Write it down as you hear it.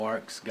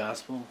Mark's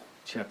Gospel,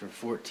 chapter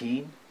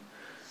 14,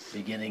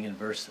 beginning in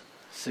verse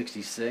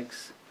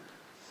 66,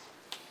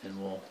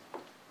 and we'll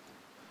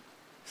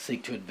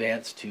seek to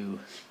advance to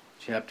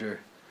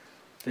chapter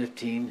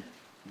 15,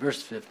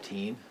 verse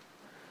 15,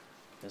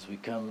 as we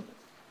come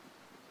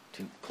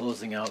to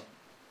closing out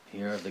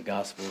here of the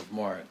Gospel of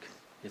Mark.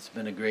 It's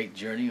been a great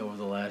journey over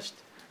the last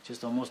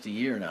just almost a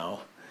year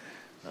now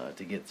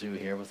to get through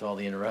here with all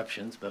the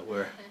interruptions, but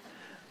we're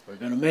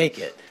going to make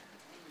it.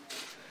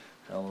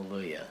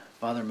 Hallelujah.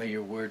 Father, may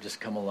your word just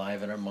come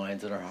alive in our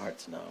minds and our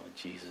hearts now, in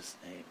Jesus'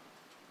 name.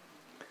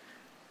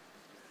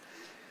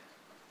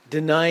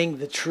 Denying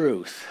the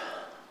truth.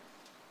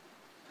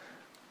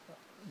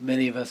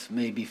 Many of us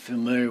may be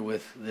familiar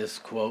with this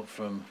quote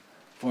from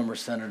former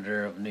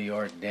Senator of New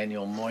York,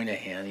 Daniel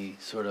Moynihan. He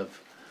sort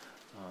of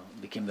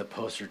became the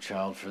poster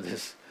child for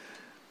this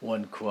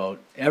one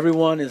quote.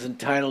 Everyone is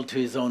entitled to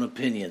his own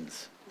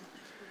opinions,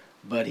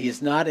 but he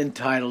is not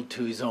entitled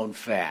to his own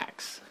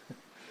facts.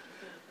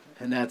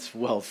 And that's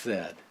well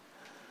said.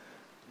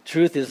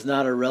 Truth is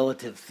not a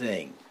relative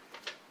thing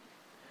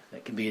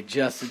that can be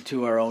adjusted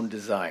to our own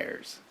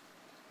desires.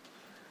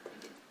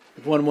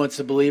 If one wants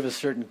to believe a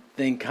certain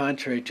thing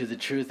contrary to the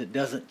truth, it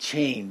doesn't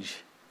change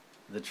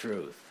the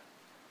truth.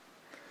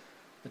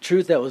 The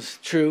truth that was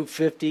true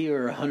 50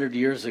 or 100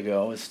 years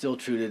ago is still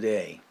true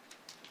today.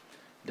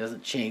 It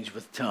doesn't change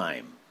with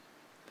time.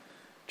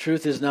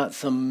 Truth is not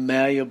some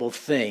malleable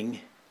thing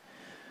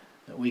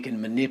that we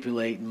can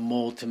manipulate and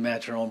mold to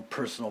match our own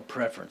personal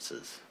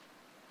preferences.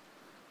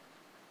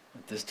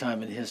 At this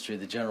time in history,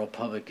 the general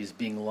public is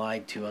being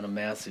lied to on a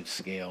massive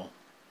scale.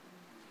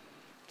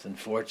 It's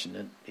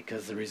unfortunate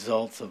because the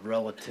results of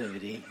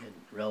relativity and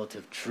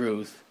relative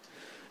truth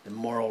and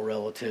moral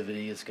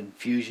relativity is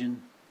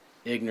confusion,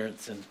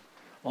 ignorance, and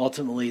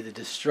ultimately the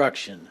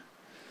destruction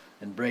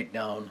and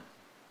breakdown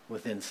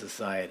within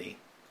society.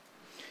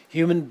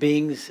 Human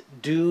beings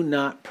do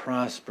not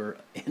prosper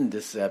in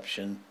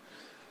deception.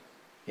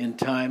 In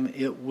time,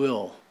 it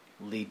will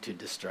lead to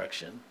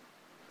destruction.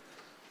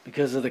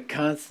 Because of the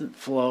constant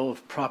flow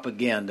of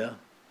propaganda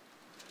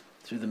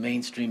through the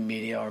mainstream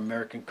media, our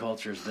American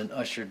culture has been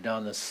ushered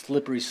down the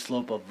slippery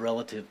slope of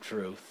relative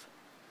truth.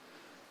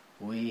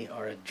 We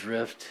are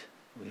adrift.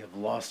 We have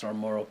lost our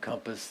moral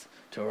compass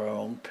to our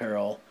own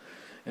peril.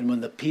 And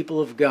when the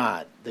people of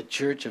God, the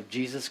Church of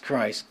Jesus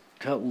Christ,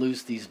 cut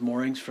loose these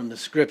moorings from the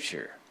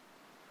Scripture,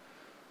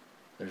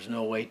 there's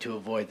no way to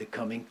avoid the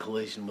coming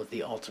collision with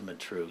the ultimate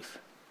truth.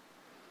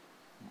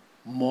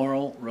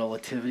 Moral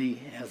relativity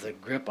has a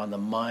grip on the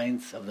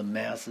minds of the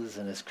masses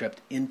and has crept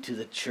into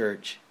the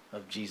Church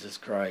of Jesus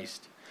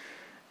Christ.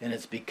 And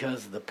it's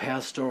because the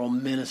pastoral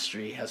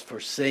ministry has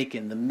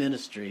forsaken the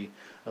ministry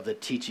of the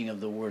teaching of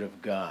the Word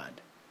of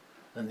God.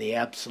 And the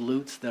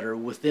absolutes that are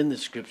within the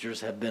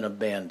Scriptures have been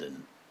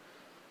abandoned.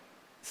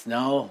 It's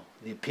now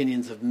the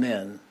opinions of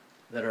men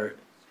that are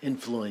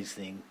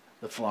influencing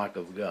the flock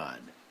of God.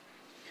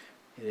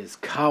 It is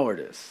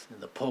cowardice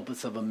in the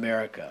pulpits of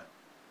America,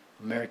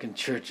 American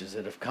churches,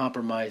 that have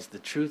compromised the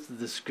truth of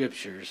the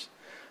Scriptures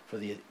for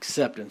the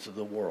acceptance of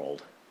the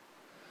world.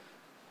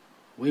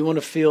 We want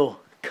to feel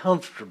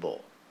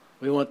comfortable.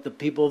 We want the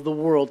people of the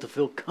world to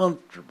feel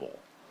comfortable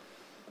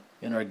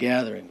in our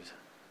gatherings.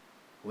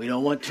 We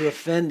don't want to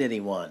offend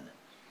anyone.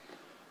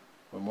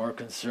 We're more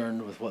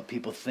concerned with what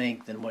people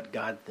think than what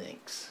God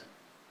thinks.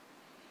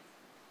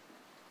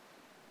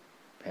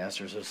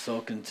 Pastors are so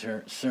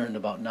concerned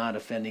about not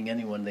offending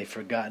anyone, they've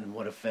forgotten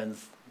what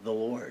offends the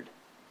Lord.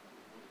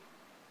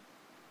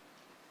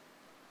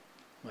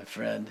 My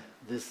friend,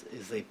 this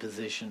is a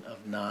position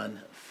of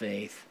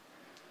non-faith.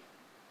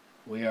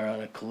 We are on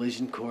a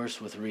collision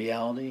course with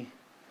reality,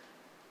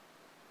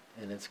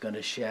 and it's going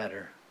to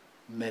shatter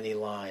many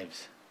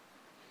lives.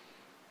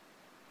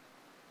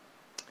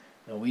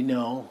 Now, we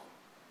know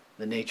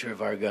the nature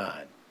of our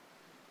God.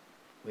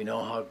 We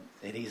know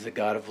that He's a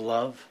God of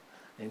love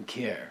and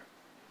care.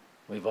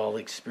 We've all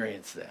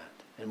experienced that,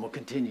 and will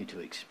continue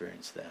to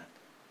experience that.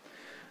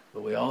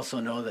 But we also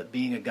know that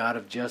being a God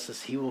of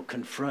justice, He will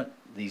confront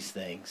these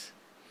things.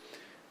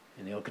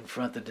 And He'll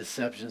confront the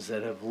deceptions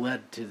that have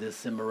led to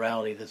this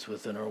immorality that's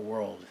within our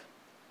world.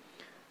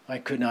 I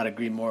could not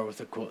agree more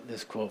with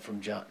this quote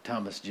from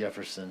Thomas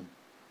Jefferson.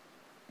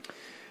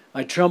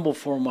 I tremble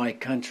for my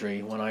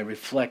country when I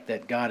reflect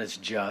that God is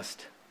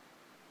just,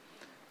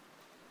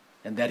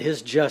 and that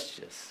His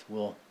justice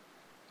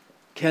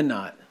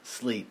cannot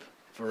sleep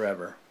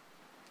forever.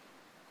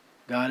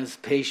 God is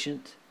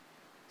patient,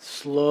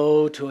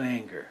 slow to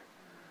anger,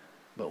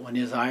 but when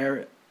His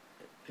ire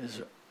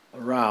is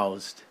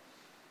aroused,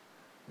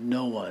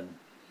 no one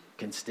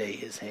can stay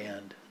His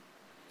hand.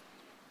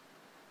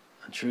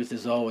 And truth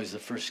is always the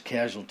first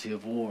casualty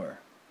of war,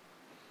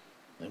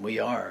 and we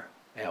are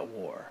at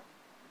war.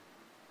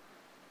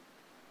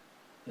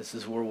 This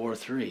is World War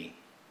III.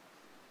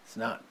 It's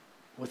not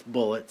with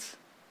bullets,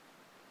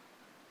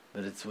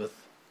 but it's with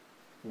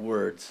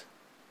words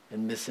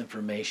and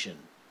misinformation.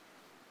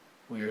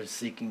 We are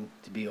seeking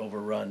to be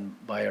overrun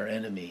by our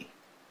enemy.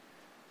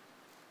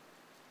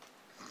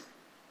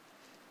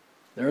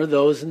 There are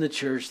those in the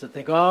church that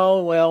think,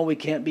 oh, well, we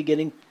can't be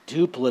getting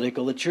too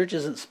political. The church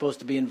isn't supposed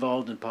to be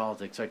involved in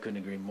politics. I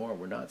couldn't agree more.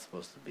 We're not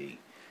supposed to be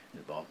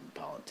involved in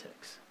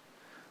politics.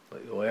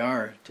 But we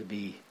are to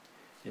be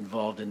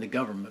involved in the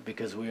government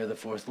because we are the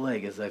fourth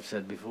leg, as I've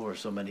said before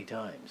so many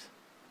times.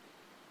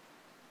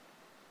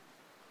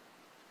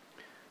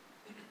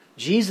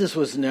 Jesus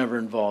was never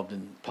involved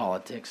in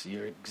politics.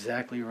 You're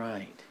exactly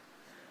right.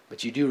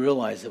 But you do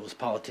realize it was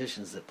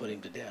politicians that put him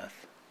to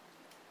death.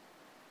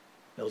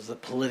 It was the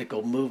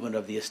political movement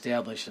of the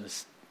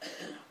establishment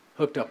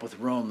hooked up with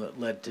Rome that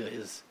led to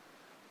his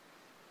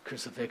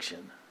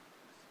crucifixion.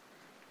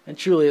 And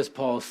truly, as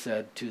Paul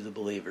said to the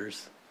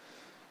believers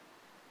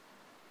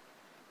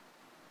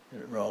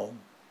in Rome,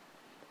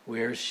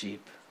 we are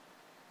sheep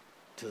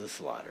to the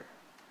slaughter.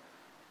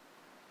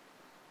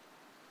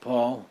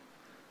 Paul,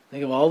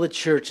 think of all the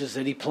churches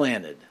that he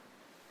planted,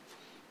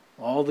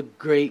 all the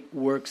great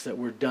works that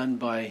were done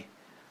by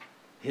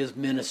his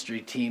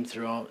ministry team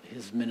throughout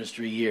his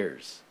ministry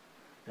years,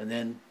 and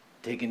then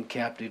taken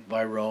captive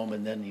by Rome,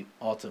 and then he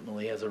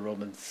ultimately, as a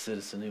Roman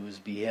citizen, he was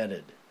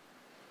beheaded.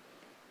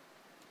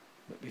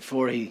 But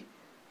before he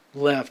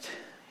left,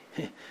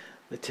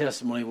 the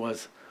testimony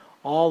was,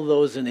 all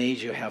those in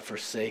Asia have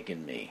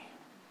forsaken me.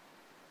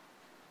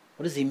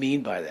 What does he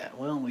mean by that?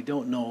 Well, we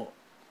don't know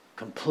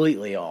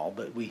completely all,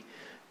 but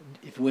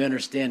if we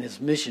understand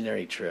his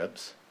missionary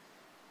trips,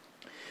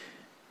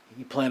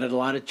 he planted a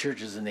lot of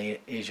churches in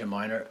Asia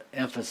Minor,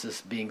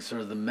 Ephesus being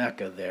sort of the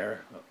Mecca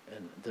there,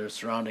 and their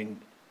surrounding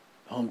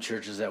home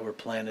churches that were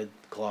planted,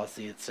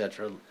 Colossae,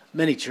 etc.,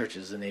 many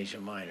churches in Asia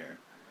Minor.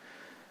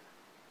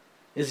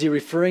 Is he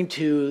referring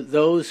to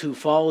those who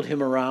followed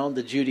him around,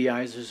 the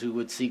Judaizers who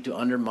would seek to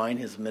undermine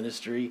his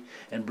ministry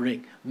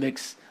and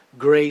mix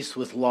grace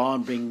with law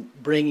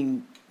and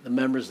bringing the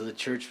members of the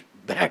church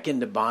back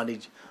into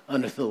bondage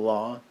under the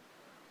law?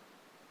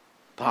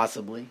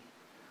 Possibly.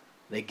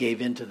 They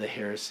gave in to the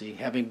heresy,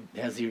 having,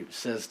 as he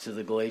says to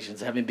the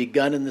Galatians, having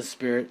begun in the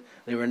Spirit,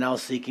 they were now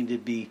seeking to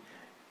be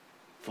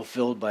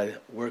fulfilled by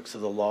works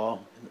of the law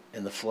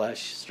in the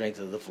flesh, strength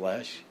of the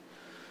flesh.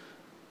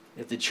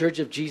 If the Church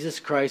of Jesus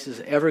Christ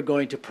is ever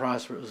going to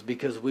prosper, it was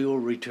because we will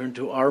return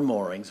to our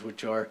moorings,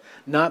 which are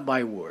not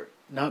by word,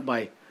 not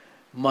by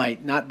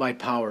might, not by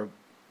power,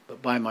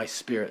 but by my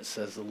Spirit,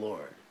 says the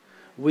Lord.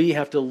 We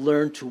have to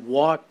learn to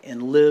walk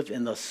and live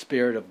in the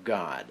Spirit of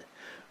God.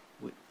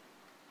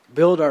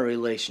 Build our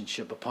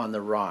relationship upon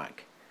the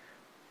rock.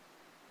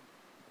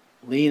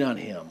 Lean on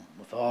Him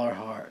with all our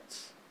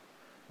hearts.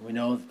 We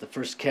know that the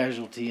first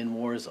casualty in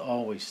war is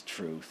always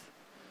truth.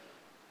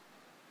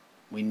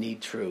 We need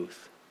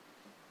truth.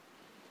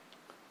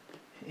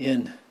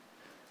 In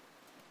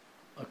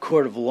a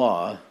court of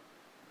law,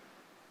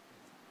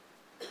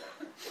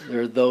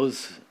 there are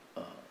those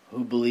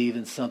who believe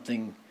in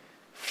something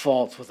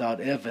false without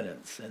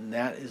evidence, and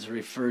that is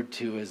referred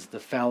to as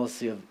the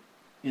fallacy of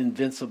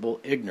invincible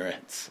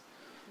ignorance.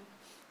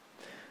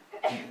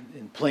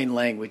 In plain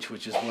language,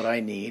 which is what I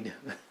need,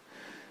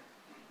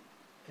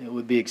 it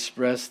would be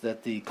expressed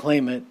that the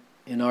claimant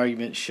in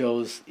argument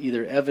shows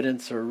either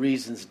evidence or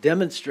reasons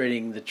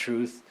demonstrating the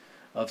truth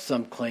of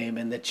some claim,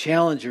 and the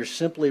challenger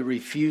simply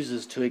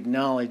refuses to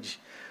acknowledge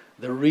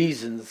the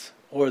reasons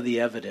or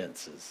the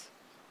evidences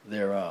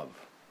thereof.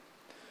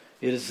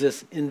 It is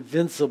this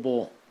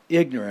invincible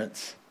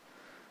ignorance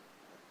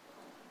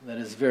that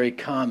is very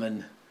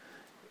common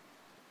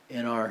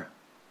in our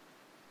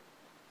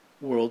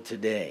world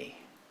today.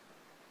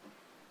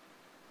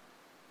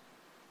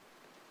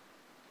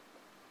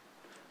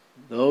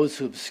 Those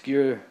who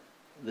obscure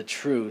the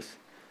truth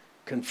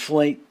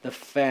conflate the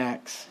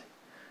facts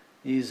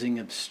using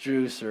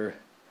abstruse or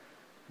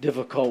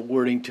difficult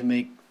wording to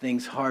make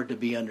things hard to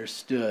be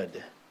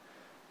understood.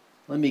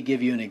 Let me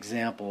give you an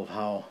example of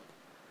how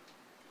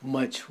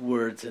much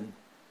words and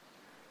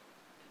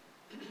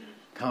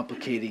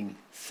complicated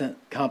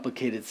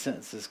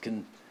sentences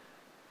can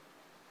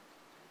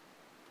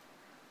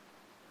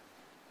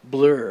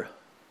blur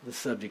the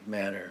subject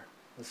matter.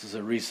 This is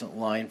a recent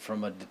line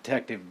from a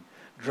detective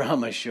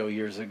drama show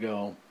years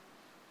ago.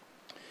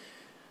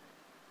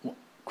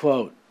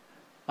 Quote,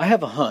 I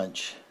have a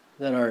hunch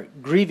that our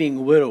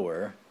grieving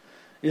widower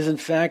is in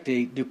fact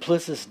a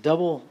duplicitous,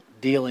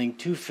 double-dealing,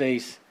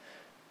 two-faced,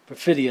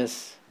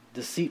 perfidious,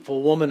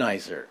 deceitful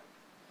womanizer,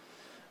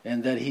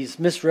 and that he's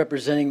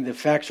misrepresenting the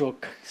factual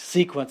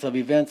sequence of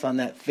events on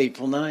that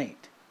fateful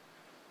night.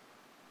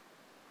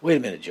 Wait a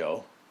minute,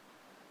 Joe.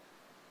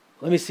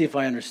 Let me see if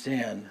I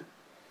understand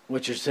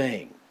what you're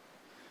saying.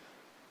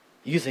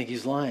 You think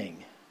he's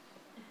lying.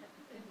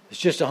 It's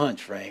just a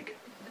hunch, Frank.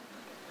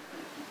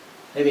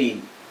 I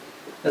mean,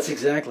 that's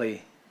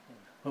exactly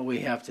what we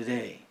have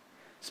today.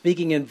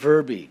 Speaking in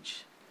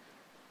verbiage,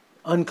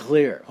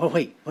 unclear. Oh,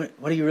 wait, what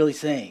are you really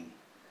saying?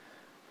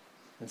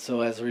 And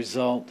so as a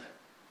result,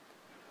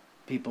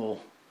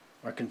 people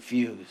are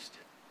confused.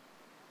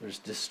 There's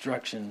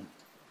destruction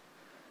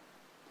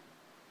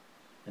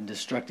and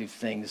destructive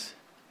things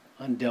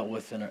undealt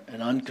with and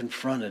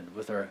unconfronted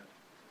with our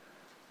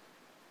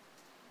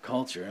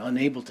culture,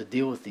 unable to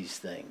deal with these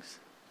things.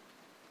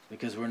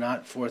 because we're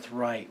not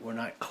forthright, we're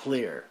not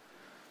clear,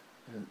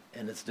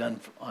 and it's done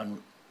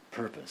on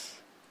purpose.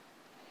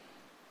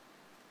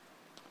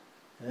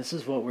 And this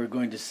is what we're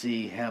going to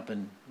see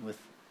happen with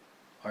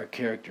our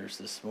characters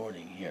this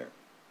morning here.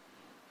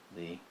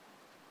 The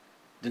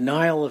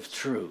denial of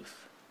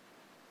truth.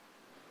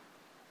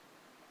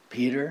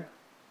 Peter,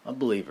 a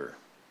believer.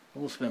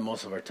 We'll spend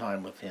most of our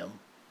time with him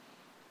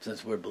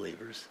since we're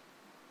believers.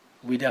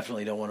 We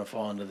definitely don't want to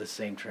fall into the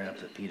same trap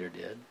that Peter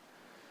did.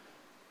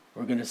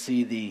 We're going to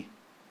see the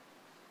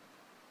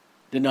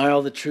denial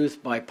of the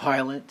truth by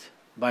Pilate,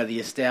 by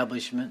the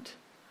establishment,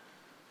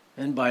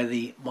 and by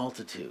the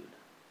multitude.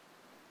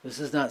 This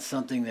is not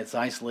something that's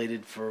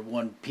isolated for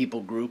one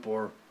people group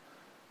or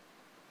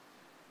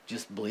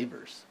just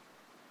believers.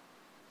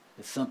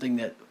 It's something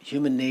that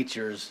human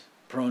nature is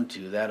prone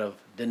to, that of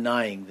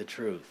denying the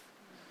truth.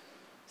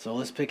 So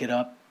let's pick it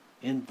up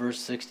in verse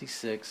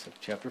 66 of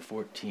chapter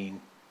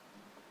 14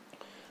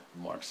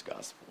 of Mark's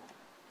Gospel.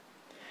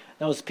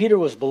 Now as Peter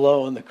was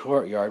below in the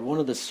courtyard, one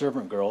of the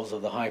servant girls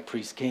of the high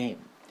priest came.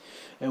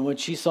 And when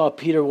she saw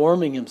Peter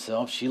warming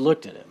himself, she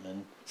looked at him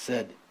and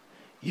said,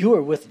 "You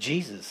are with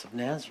Jesus of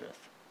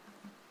Nazareth."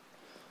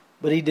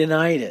 But he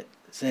denied it,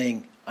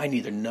 saying, "I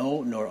neither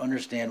know nor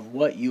understand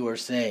what you are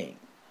saying."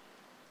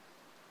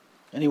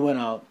 And he went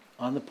out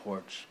on the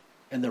porch,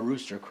 and the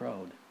rooster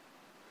crowed.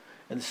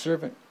 And the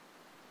servant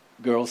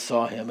girl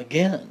saw him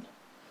again,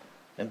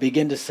 and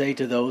began to say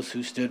to those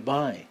who stood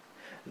by,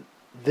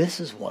 "This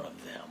is one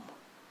of them."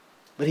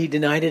 But he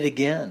denied it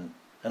again.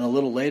 And a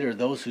little later,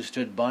 those who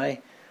stood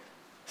by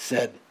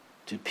said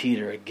to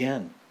Peter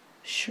again,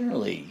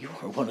 "Surely you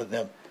are one of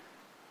them,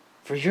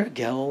 for you're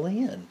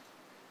Galilean,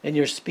 and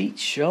your speech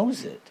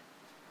shows it."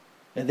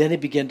 And then he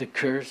began to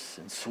curse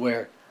and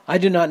swear, "I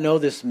do not know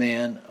this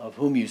man of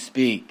whom you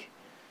speak."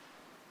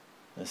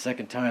 The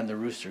second time the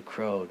rooster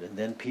crowed, and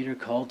then Peter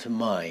called to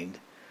mind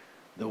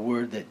the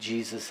word that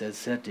Jesus had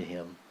said to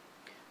him,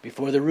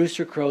 "Before the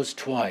rooster crows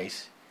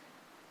twice,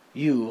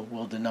 you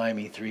will deny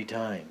me 3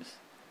 times."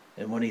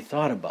 And when he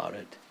thought about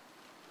it,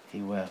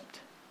 he wept.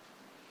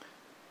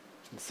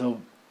 And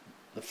so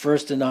the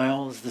first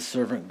denial is the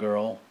servant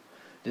girl,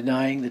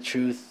 denying the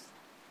truth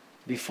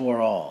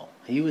before all.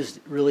 He was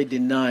really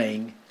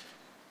denying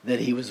that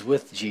he was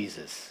with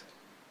Jesus.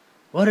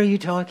 "What are you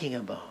talking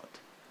about?"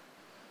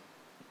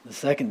 The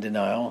second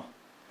denial,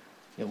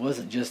 it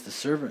wasn't just the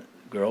servant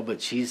girl,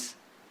 but she's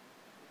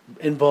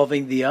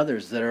involving the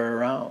others that are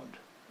around.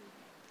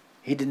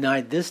 He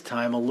denied this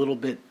time a little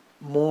bit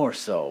more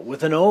so,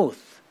 with an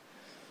oath.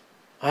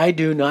 "I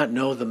do not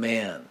know the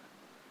man."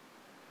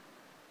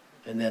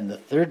 And then the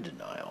third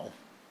denial,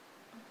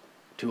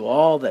 to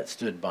all that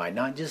stood by,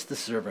 not just the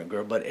servant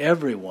girl, but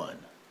everyone,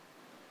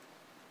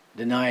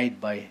 denied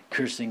by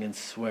cursing and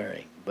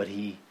swearing, but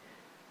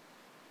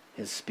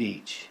his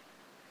speech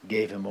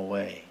gave him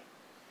away.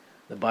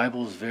 The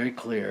Bible is very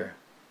clear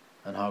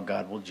on how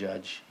God will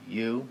judge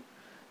you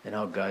and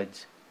how God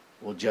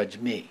will judge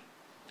me.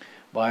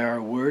 By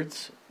our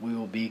words, we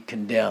will be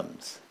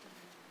condemned,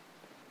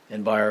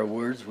 and by our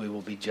words, we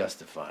will be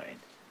justified.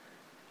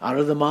 Out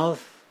of the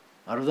mouth,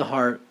 out of the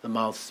heart, the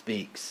mouth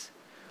speaks.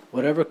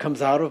 Whatever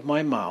comes out of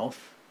my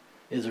mouth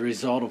is a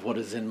result of what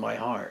is in my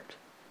heart.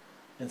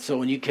 And so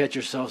when you catch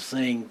yourself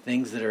saying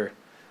things that are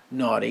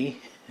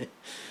naughty,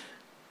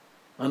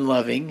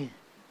 unloving,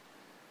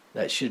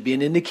 that should be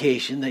an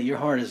indication that your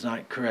heart is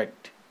not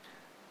correct.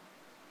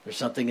 There's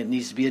something that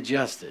needs to be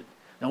adjusted.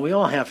 Now we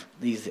all have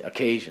these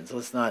occasions.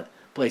 Let's not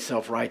play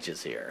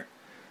self-righteous here.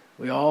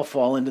 We all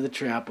fall into the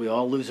trap. We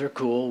all lose our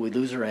cool. We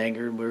lose our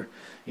anger. And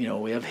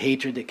we have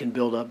hatred that can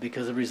build up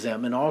because of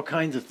resentment. All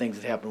kinds of things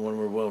that happen when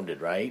we're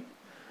wounded, right?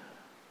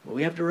 But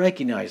we have to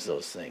recognize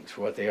those things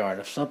for what they are.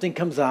 And if something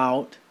comes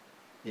out,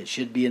 it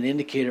should be an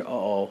indicator,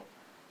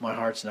 my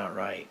heart's not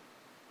right.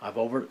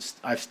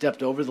 I've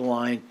stepped over the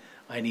line.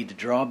 I need to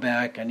draw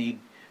back. I need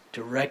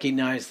to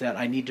recognize that.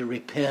 I need to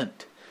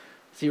repent.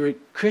 See,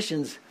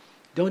 Christians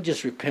don't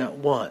just repent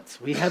once.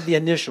 We have the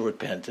initial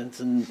repentance,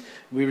 and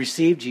we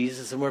receive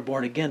Jesus, and we're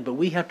born again. But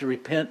we have to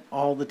repent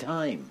all the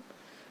time.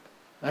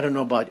 I don't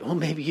know about,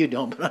 maybe you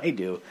don't, but I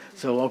do.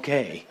 So,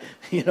 okay.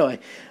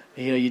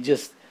 You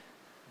just,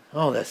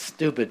 that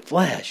stupid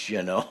flesh,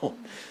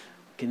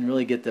 can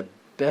really get the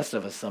best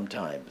of us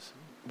sometimes.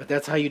 But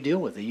that's how you deal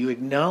with it. You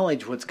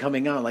acknowledge what's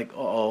coming out, like,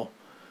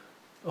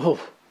 and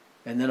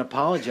then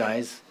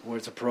apologize where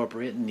it's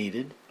appropriate and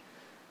needed,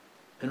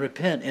 and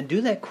repent, and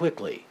do that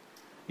quickly.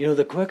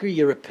 The quicker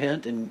you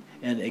repent and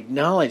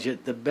acknowledge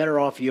it, the better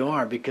off you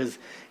are, because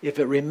if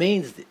it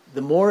remains,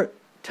 the more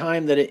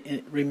time that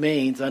it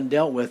remains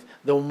undealt with,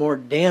 the more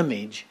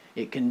damage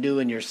it can do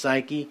in your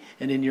psyche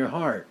and in your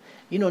heart.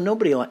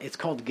 It's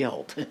called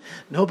guilt.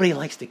 Nobody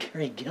likes to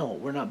carry guilt.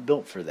 We're not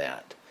built for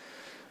that.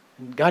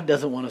 And God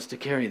doesn't want us to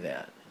carry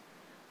that.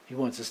 He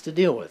wants us to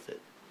deal with it.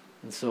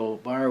 And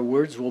so by our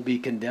words we'll be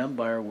condemned,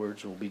 by our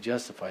words we'll be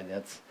justified.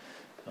 That's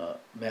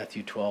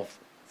Matthew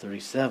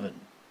 12:37.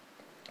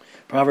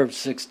 Proverbs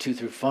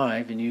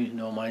 6:2-5,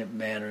 and my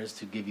manner is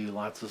to give you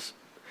lots of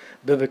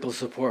biblical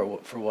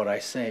support for what I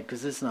say,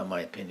 because it's not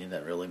my opinion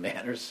that really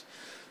matters.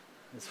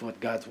 It's what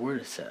God's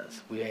Word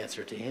says. We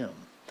answer to Him.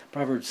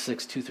 Proverbs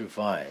 6, 2 through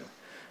 5.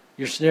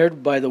 You're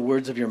snared by the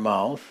words of your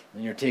mouth,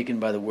 and you're taken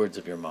by the words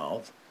of your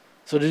mouth.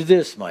 So do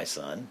this, my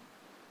son.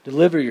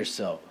 Deliver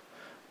yourself.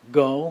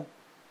 Go,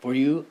 for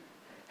you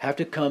have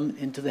to come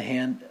into the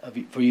hand of,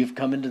 for you've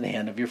come into the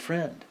hand of your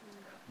friend.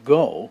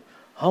 Go,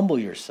 humble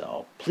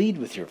yourself, plead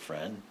with your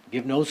friend.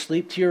 Give no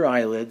sleep to your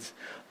eyelids,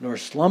 nor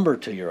slumber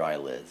to your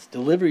eyelids.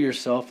 Deliver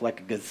yourself like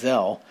a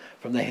gazelle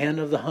from the hand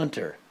of the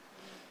hunter,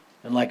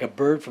 and like a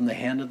bird from the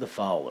hand of the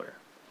fowler.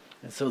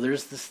 And so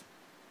there's this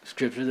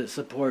scripture that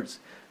supports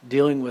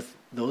dealing with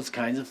those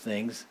kinds of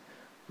things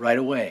right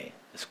away,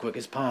 as quick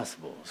as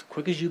possible. As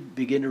quick as you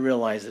begin to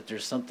realize that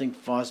there's something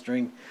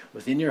fostering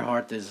within your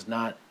heart that is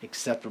not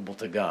acceptable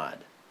to God,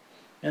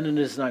 and it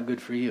is not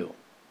good for you.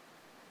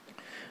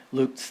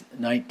 Luke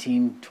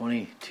 19,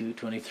 22,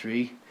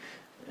 23,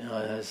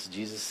 as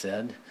Jesus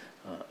said,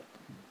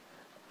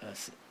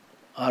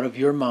 out of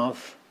your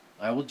mouth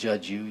I will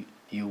judge you,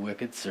 you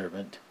wicked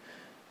servant.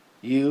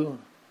 You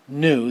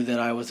knew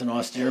that I was an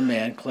austere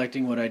man,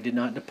 collecting what I did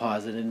not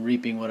deposit and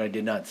reaping what I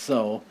did not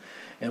sow.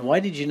 And why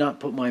did you not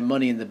put my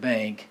money in the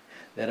bank,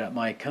 that at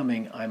my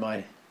coming I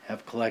might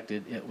have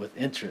collected it with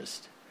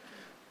interest?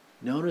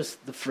 Notice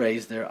the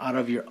phrase there, out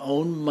of your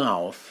own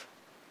mouth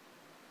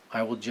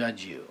I will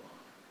judge you.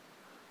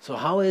 So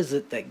how is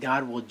it that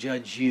God will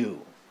judge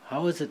you?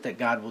 How is it that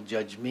God will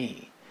judge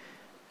me?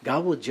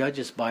 God will judge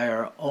us by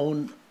our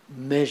own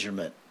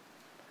measurement.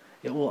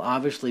 It will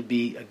obviously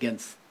be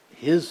against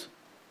His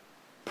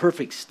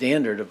perfect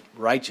standard of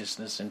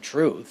righteousness and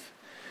truth,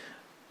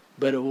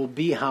 but it will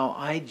be how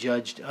I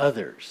judged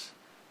others.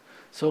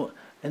 So,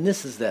 and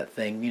this is that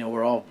thing,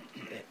 we're all,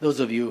 those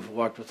of you who've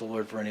walked with the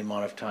Lord for any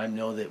amount of time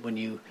know that when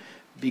you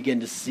begin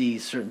to see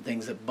certain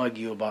things that bug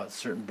you about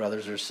certain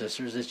brothers or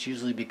sisters, it's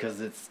usually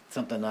because it's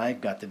something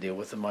I've got to deal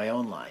with in my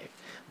own life.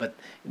 But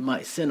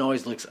my sin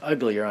always looks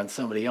uglier on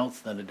somebody else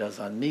than it does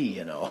on me,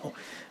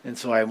 and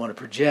so I want to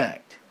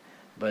project.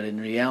 But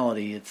in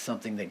reality, it's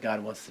something that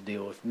God wants to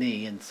deal with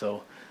me, and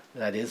so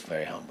that is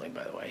very humbling,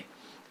 by the way,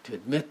 to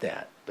admit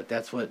that. But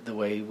that's the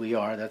way we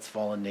are. That's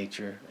fallen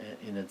nature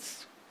in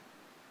its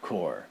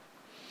core.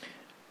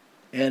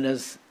 And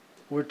as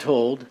we're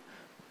told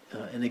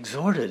and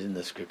exhorted in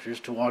the Scriptures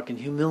to walk in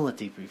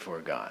humility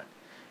before God.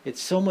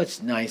 It's so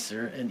much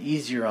nicer and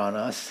easier on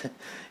us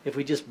if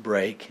we just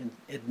break and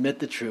admit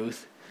the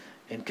truth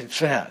and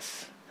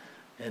confess.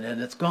 And then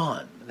it's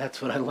gone.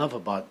 That's what I love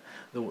about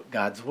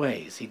God's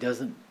ways. He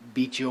doesn't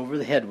beat you over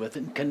the head with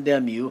it and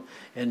condemn you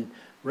and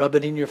rub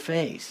it in your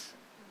face.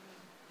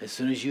 As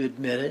soon as you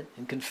admit it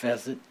and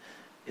confess it,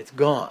 it's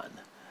gone.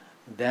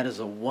 That is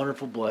a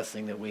wonderful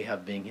blessing that we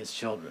have being His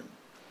children.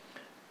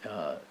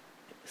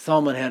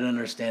 Solomon had an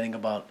understanding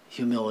about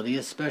humility,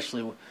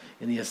 especially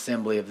in the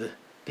assembly of the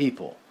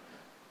people.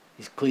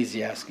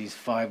 Ecclesiastes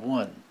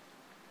 5:1.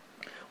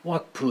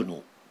 Walk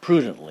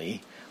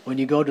prudently when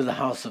you go to the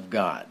house of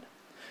God.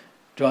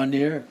 Draw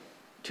near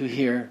to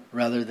hear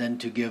rather than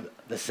to give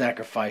the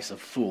sacrifice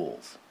of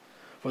fools,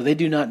 for they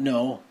do not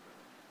know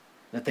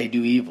that they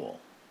do evil.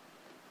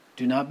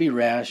 Do not be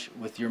rash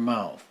with your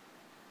mouth,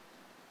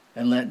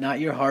 and let not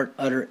your heart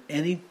utter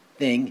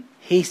anything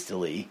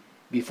hastily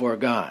before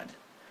God.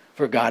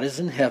 For God is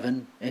in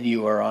heaven, and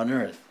you are on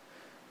earth.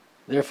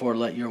 Therefore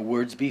let your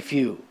words be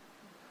few.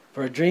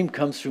 For a dream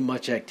comes through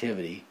much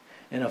activity,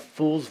 and a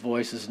fool's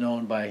voice is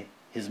known by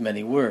his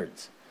many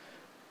words.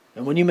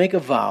 And when you make a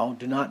vow,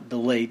 do not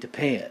delay to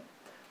pay it,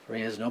 for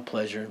He has no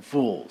pleasure in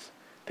fools.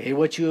 Pay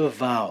what you have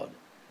vowed.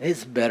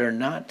 It's better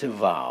not to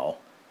vow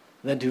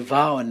than to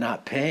vow and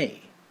not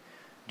pay.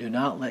 Do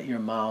not let your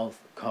mouth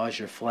cause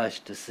your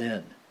flesh to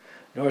sin,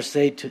 nor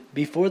say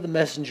before the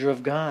messenger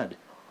of God,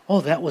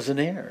 "Oh, that was an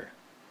error."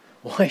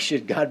 Why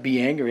should God be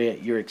angry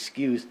at your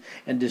excuse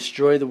and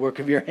destroy the work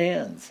of your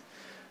hands?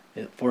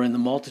 For in the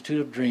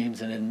multitude of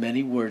dreams and in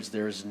many words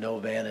there is no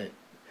vanity.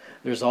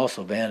 There's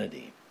also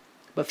vanity.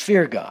 But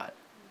fear God.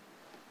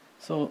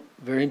 So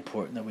very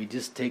important that we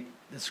just take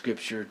the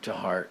Scripture to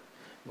heart.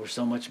 We're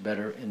so much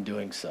better in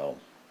doing so.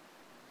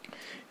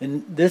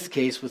 In this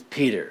case with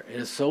Peter, it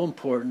is so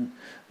important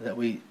that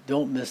we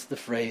don't miss the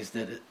phrase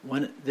that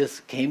when this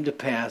came to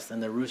pass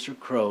and the rooster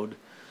crowed,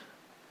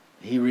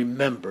 he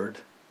remembered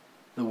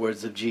the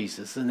words of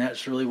Jesus. And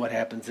that's really what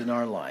happens in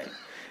our life.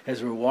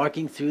 As we're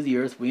walking through the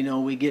earth, we know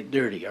we get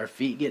dirty. Our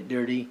feet get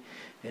dirty,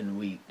 and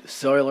we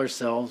soil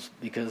ourselves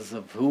because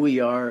of who we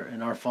are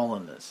and our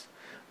fallenness.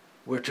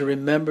 We're to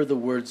remember the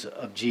words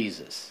of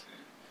Jesus.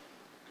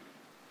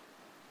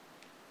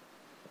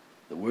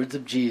 The words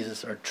of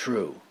Jesus are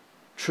true.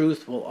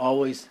 Truth will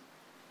always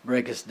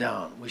break us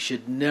down. We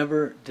should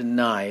never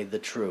deny the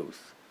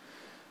truth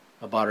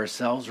about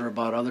ourselves or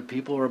about other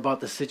people or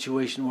about the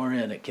situation we're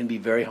in. It can be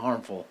very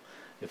harmful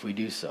if we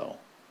do so.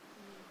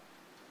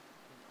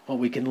 What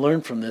we can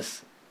learn from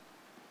this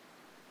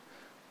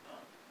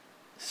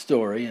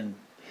story and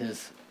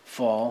his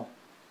fall,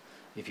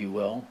 if you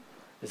will,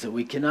 is that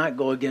we cannot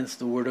go against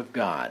the Word of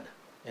God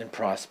and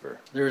prosper.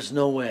 There is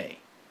no way.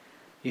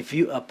 If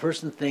a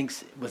person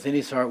thinks within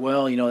his heart,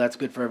 well, that's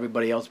good for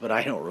everybody else, but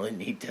I don't really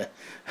need to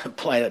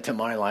apply that to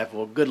my life.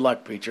 Well, good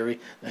luck, preacher.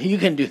 You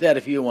can do that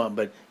if you want,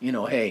 but,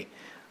 hey,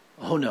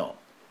 oh no.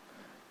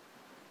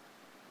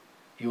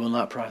 You will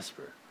not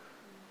prosper.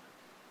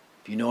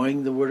 If you're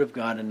knowing the Word of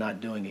God and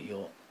not doing it,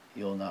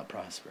 you'll not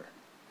prosper.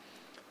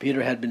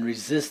 Peter had been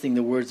resisting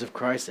the words of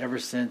Christ ever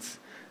since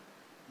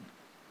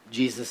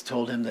Jesus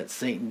told him that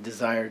Satan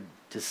desired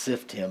to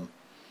sift him.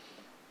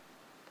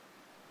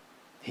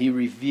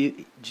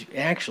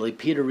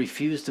 Peter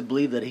refused to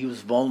believe that he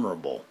was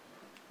vulnerable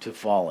to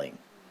falling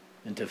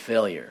and to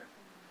failure.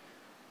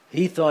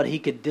 He thought he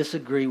could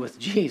disagree with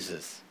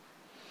Jesus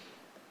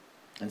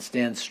and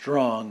stand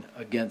strong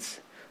against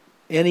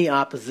any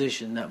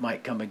opposition that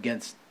might come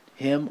against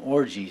him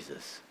or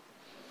Jesus.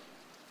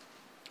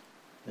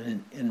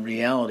 And in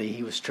reality,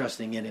 he was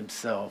trusting in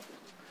himself,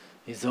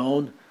 his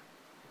own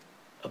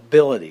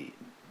ability,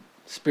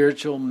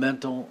 spiritual,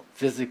 mental,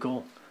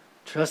 physical,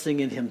 trusting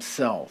in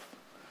himself,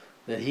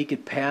 that he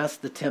could pass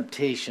the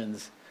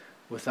temptations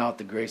without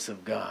the grace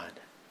of God.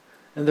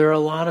 And there are a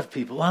lot of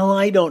people, well,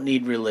 I don't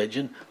need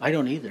religion. I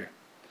don't either.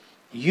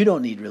 You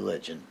don't need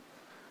religion,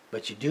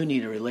 but you do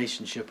need a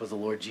relationship with the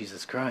Lord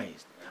Jesus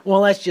Christ.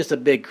 Well, that's just a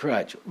big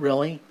crutch.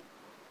 Really?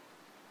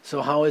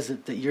 So how is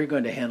it that you're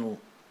going to handle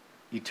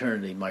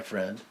eternity, my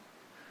friend?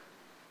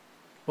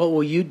 What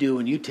will you do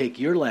when you take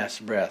your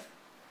last breath?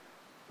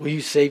 Will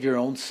you save your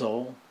own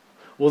soul?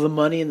 Will the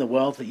money and the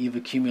wealth that you've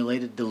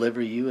accumulated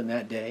deliver you in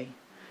that day?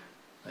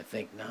 I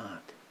think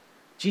not.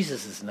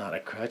 Jesus is not a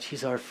crutch.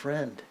 He's our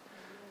friend.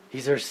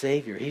 He's our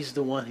Savior. He's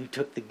the one who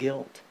took the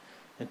guilt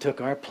and took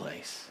our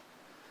place.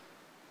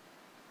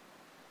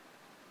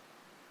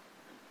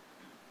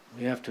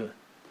 We have to,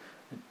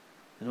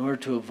 in order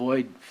to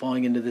avoid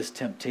falling into this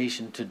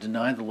temptation to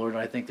deny the Lord,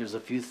 I think there's a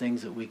few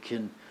things that we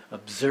can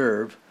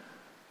observe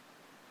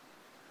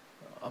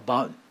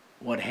about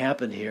what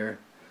happened here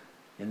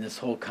in this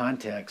whole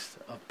context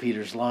of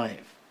Peter's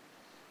life.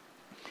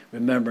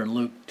 Remember in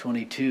Luke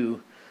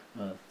 22,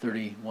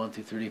 31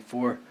 through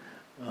 34,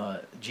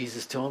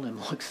 Jesus told him,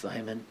 look,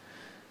 Simon,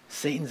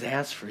 Satan's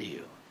asked for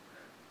you.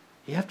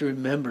 You have to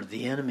remember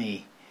the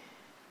enemy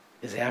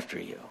is after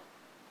you.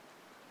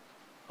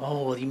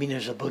 Oh, well, you mean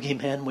there's a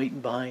boogeyman waiting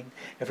behind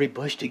every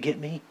bush to get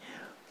me?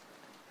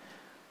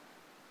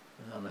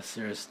 On a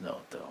serious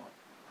note, though,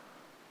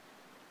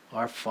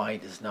 our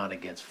fight is not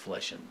against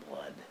flesh and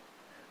blood,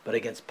 but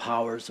against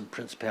powers and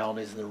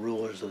principalities and the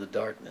rulers of the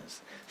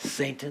darkness.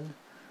 Satan,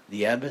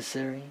 the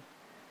adversary,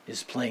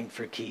 is playing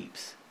for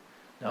keeps.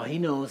 Now, he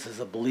knows as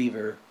a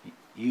believer,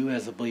 you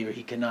as a believer,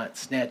 he cannot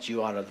snatch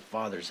you out of the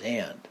Father's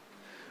hand.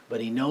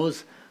 But he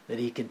knows that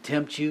he can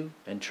tempt you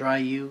and try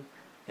you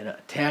and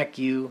attack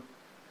you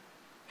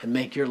and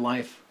make your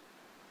life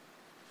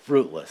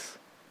fruitless.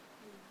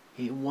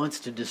 He wants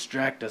to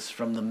distract us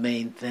from the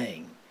main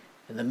thing.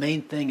 And the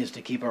main thing is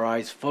to keep our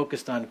eyes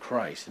focused on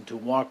Christ and to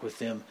walk with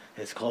Him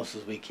as close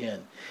as we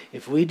can.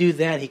 If we do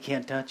that, He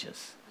can't touch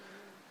us.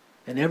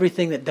 And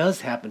everything that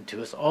does happen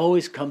to us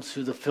always comes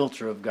through the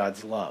filter of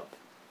God's love.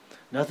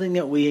 Nothing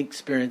that we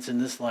experience in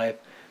this life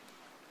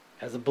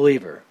as a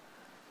believer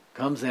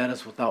comes at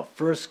us without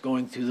first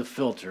going through the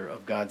filter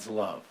of God's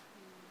love.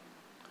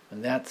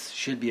 And that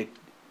should be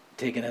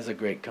taken as a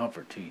great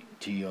comfort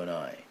to you and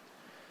I.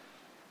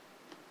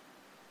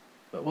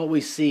 But what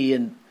we see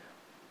in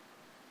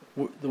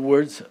the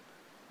words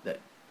that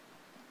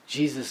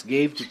Jesus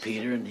gave to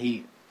Peter and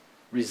he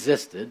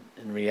resisted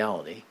in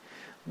reality,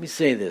 let me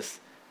say this.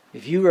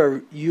 If you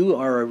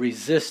are a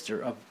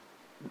resistor of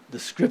the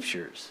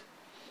Scriptures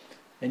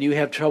and you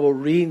have trouble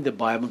reading the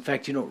Bible, in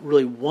fact you don't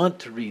really want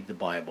to read the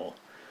Bible,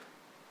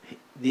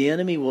 the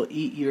enemy will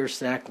eat your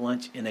sack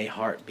lunch in a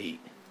heartbeat.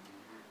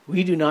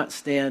 We do not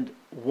stand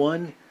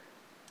one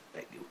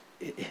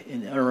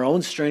in our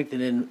own strength,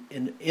 and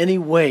in any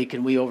way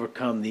can we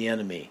overcome the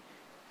enemy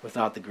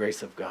without the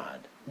grace of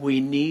God. We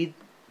need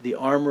the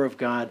armor of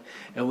God,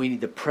 and we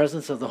need the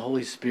presence of the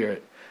Holy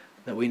Spirit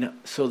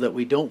so that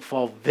we don't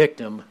fall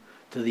victim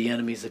to the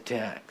enemy's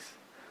attacks.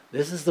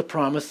 This is the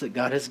promise that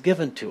God has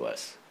given to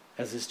us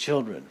as His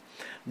children.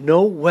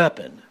 No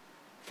weapon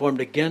formed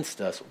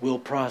against us will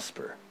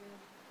prosper.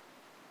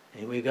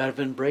 And we've got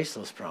to embrace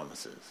those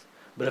promises.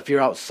 But if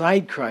you're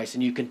outside Christ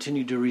and you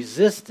continue to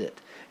resist it,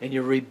 and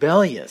you're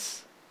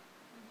rebellious,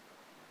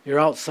 you're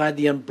outside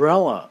the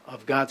umbrella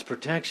of God's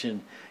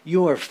protection,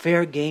 you are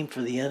fair game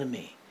for the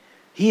enemy.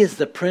 He is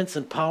the prince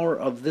and power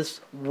of this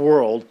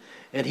world,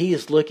 and he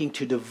is looking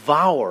to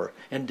devour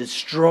and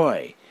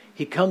destroy.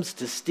 He comes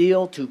to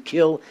steal, to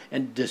kill,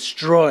 and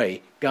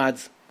destroy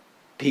God's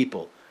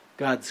people,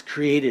 God's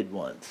created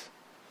ones.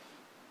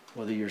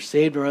 Whether you're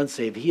saved or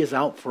unsaved, he is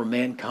out for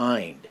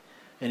mankind,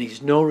 and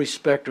he's no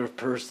respecter of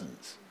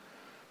persons.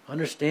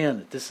 Understand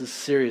that this is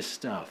serious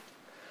stuff.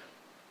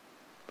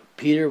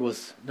 Peter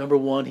was, number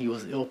one, he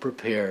was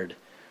ill-prepared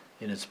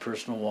in his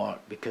personal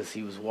walk because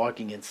he was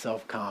walking in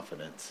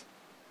self-confidence.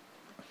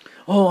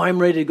 Oh, I'm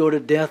ready to go to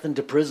death and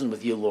to prison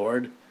with you,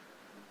 Lord.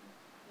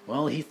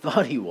 Well, he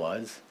thought he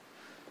was.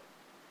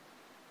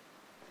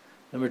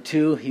 Number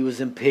 2, he was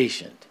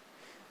impatient.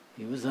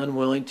 He was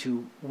unwilling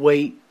to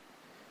wait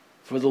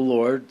for the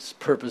Lord's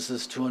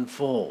purposes to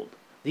unfold.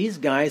 These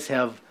guys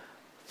have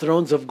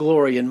thrones of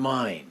glory in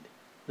mind.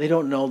 They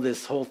don't know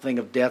this whole thing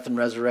of death and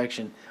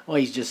resurrection. Oh,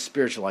 he's just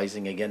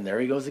spiritualizing again. There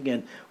he goes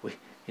again.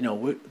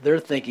 They're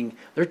thinking,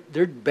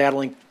 they're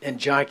battling and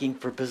jockeying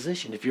for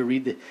position. If you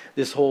read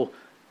this whole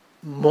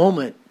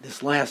moment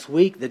this last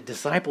week, the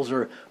disciples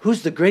are,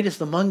 who's the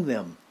greatest among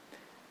them?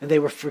 And they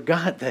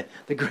forgot that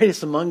the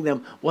greatest among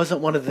them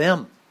wasn't one of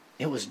them.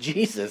 It was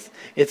Jesus.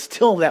 It's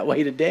still that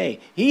way today.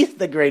 He's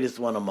the greatest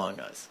one among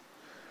us.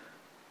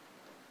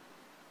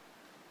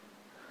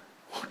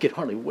 I can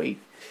hardly wait.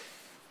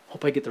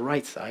 Hope I get the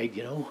right side,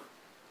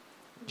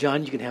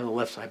 John, you can have the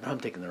left side, but I'm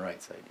taking the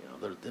right side,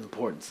 the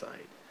important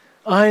side.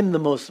 I'm the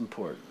most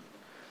important.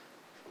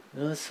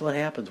 That's what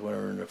happens when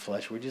we're in the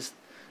flesh. We just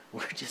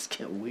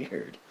get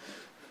weird.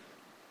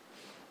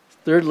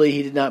 Thirdly,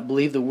 he did not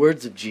believe the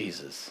words of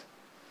Jesus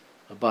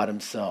about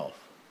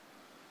himself.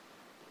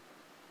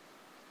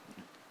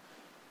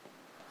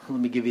 Let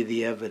me give you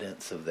the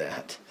evidence of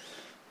that.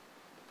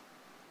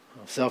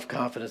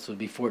 Self-confidence would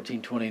be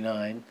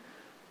 14:29.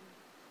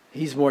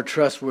 He's more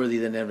trustworthy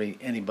than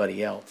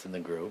anybody else in the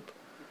group.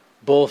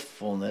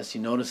 Boastfulness.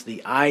 You notice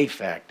the I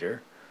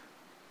factor.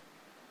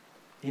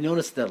 You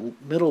notice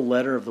that middle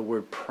letter of the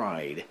word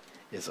pride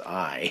is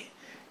I.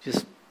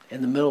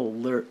 And the middle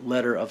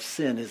letter of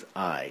sin is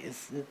I.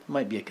 It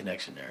might be a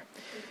connection there.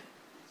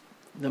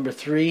 Number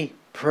 3,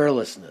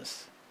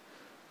 prayerlessness.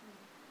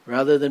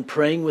 Rather than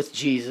praying with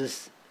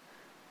Jesus,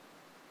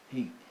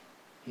 he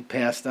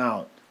passed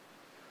out.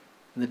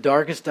 In the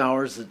darkest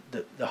hours,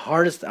 the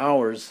hardest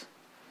hours,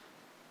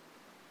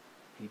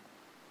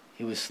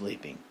 he was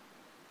sleeping.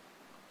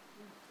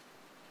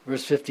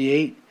 Verse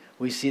 58,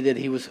 we see that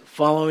he was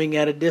following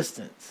at a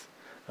distance.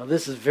 Now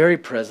this is very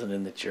present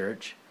in the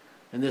church,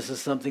 and this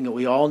is something that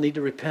we all need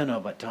to repent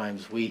of at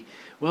times. We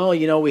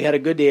had a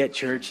good day at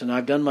church, and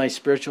I've done my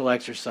spiritual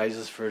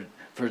exercises for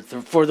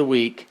the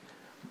week.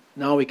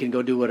 Now we can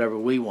go do whatever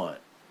we want.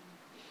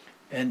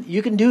 And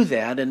you can do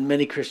that, and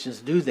many Christians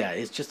do that.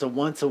 It's just a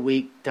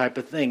once-a-week type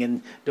of thing,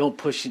 and don't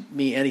push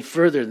me any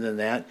further than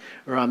that,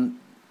 or I'm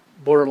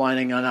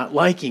borderlining on not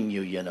liking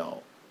you,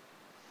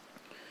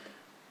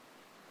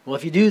 Well,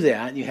 if you do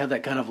that, and you have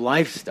that kind of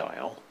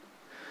lifestyle,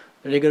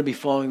 then you're going to be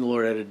following the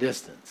Lord at a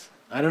distance.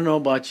 I don't know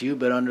about you,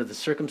 but under the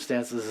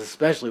circumstances,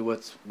 especially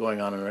what's going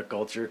on in our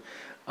culture,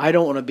 I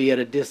don't want to be at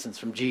a distance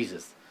from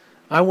Jesus.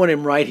 I want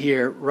him right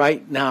here,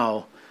 right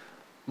now,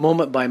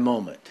 moment by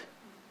moment.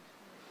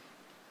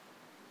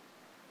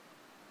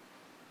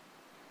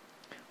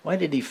 Why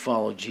did he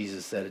follow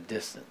Jesus at a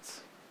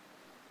distance?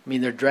 I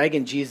mean, they're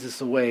dragging Jesus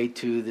away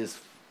to this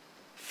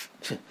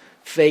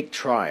fake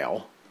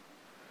trial.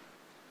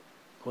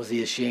 Was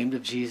he ashamed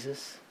of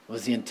Jesus?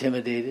 Was he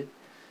intimidated?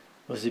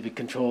 Was he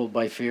controlled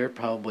by fear?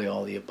 Probably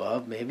all the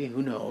above, maybe,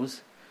 who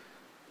knows?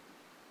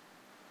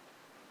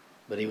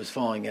 But he was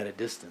following at a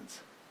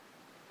distance.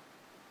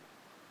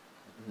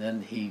 And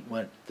then he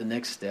went the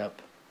next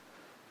step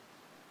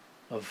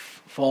of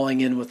falling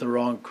in with the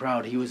wrong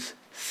crowd. He was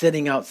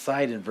sitting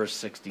outside in verse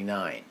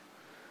 69.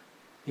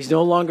 He's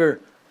no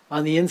longer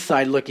on the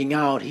inside looking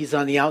out, he's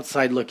on the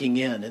outside looking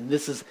in. And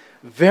this is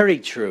very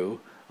true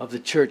of the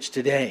church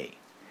today.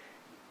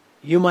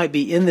 You might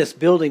be in this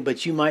building,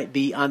 but you might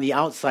be on the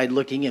outside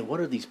looking in. What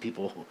are these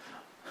people?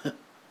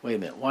 Wait a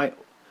minute. Why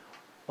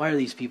are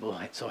these people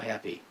so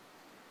happy?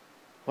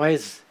 Why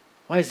is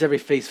every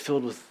face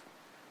filled with,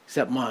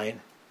 except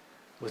mine,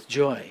 with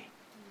joy?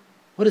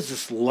 What is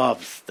this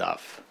love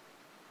stuff?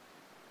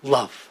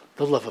 Love.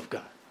 The love of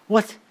God.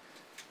 What?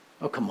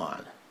 Oh, come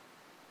on.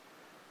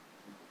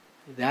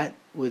 That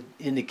would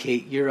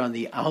indicate you're on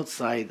the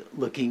outside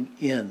looking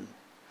in.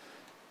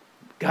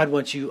 God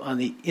wants you on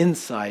the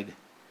inside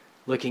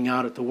looking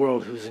out at the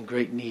world who's in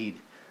great need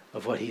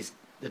of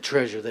the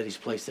treasure that he's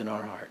placed in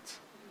our hearts.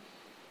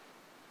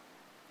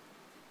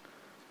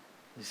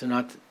 These are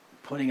not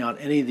pointing out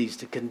any of these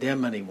to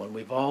condemn anyone.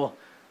 We've all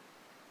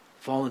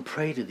fallen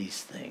prey to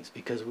these things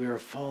because we are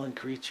fallen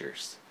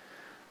creatures.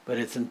 But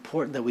it's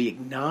important that we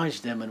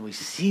acknowledge them and we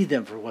see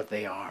them for what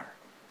they are,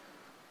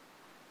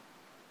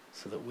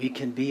 so that we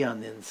can be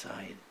on the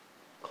inside,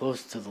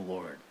 close to the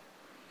Lord.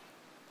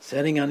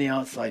 Sitting on the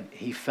outside,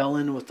 he fell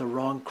in with the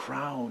wrong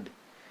crowd.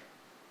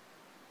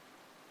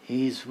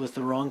 He's with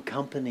the wrong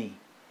company.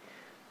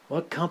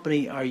 What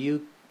company are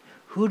you?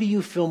 Who do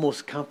you feel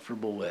most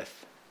comfortable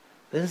with?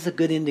 This is a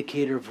good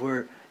indicator of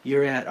where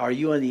you're at. Are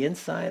you on the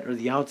inside or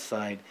the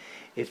outside?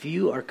 If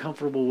you are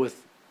comfortable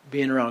with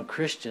being around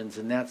Christians,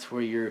 and that's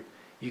where you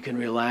can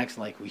relax,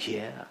 like, well,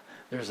 yeah,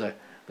 there's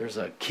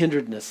a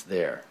kindredness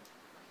there.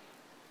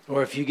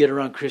 Or if you get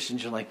around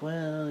Christians, you're like,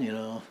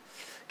 well,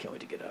 can't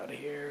wait to get out of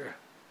here.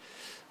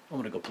 I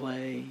want to go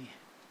play.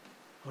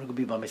 I want to go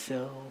be by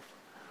myself.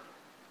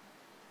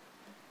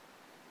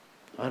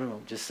 I don't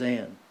know, just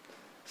saying.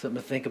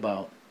 Something to think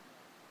about.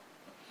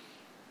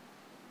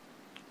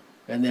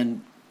 And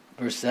then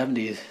verse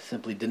 70 is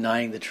simply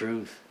denying the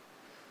truth.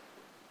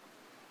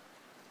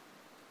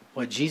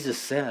 what Jesus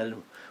said,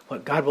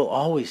 what God will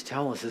always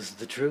tell us is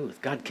the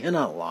truth. God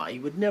cannot lie. He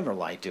would never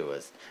lie to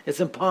us. It's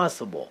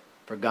impossible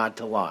for God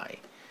to lie.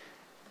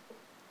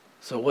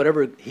 So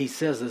whatever he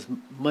says, as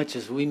much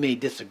as we may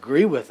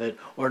disagree with it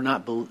or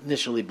not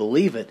initially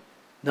believe it,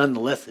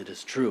 nonetheless it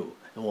is true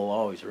and will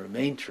always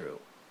remain true.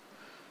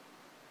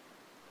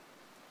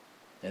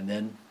 And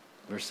then,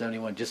 verse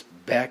 71, just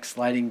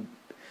backsliding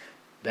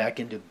back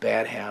into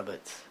bad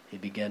habits. He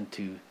began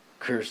to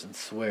curse and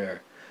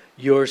swear.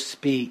 Your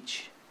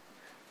speech,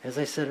 as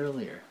I said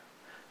earlier,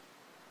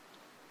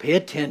 pay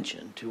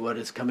attention to what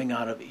is coming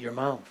out of your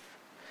mouth.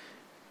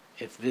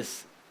 If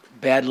this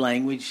bad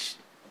language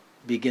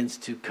begins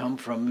to come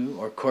from you,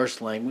 or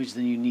coarse language,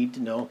 then you need to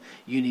know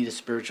you need a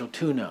spiritual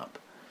tune-up.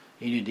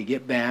 You need to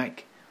get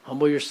back,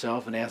 humble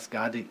yourself, and ask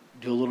God to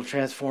do a little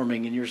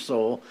transforming in your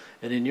soul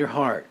and in your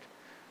heart.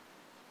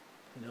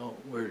 You know,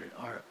 where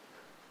our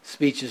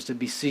speech is to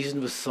be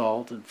seasoned with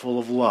salt and full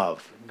of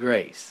love and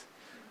grace.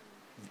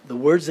 The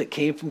words that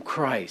came from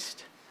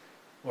Christ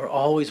were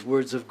always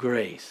words of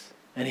grace,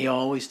 and he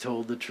always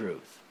told the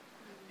truth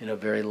in a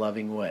very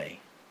loving way.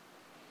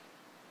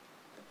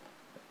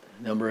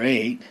 Number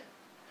 8,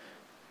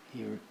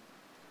 you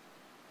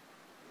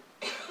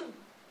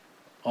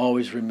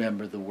always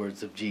remember the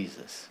words of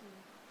Jesus.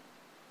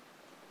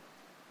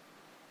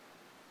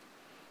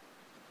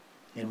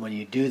 And when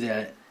you do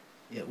that,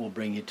 it will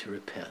bring you to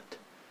repent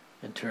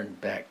and turn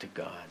back to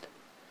God.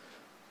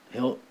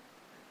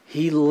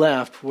 He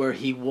left where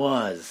he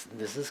was.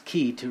 This is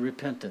key to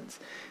repentance.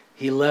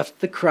 He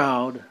left the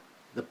crowd,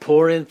 the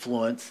poor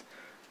influence.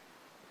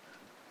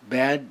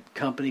 Bad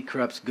company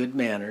corrupts good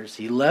manners.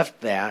 He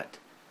left that,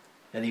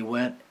 and he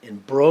went in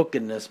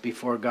brokenness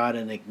before God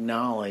and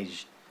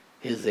acknowledged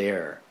his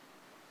error.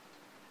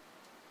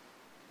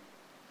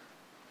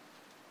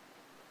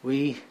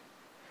 We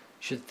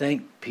should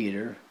thank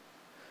Peter,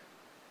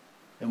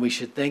 and we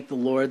should thank the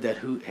Lord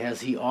that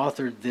as he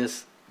authored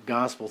this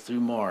gospel through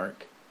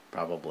Mark,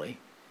 probably.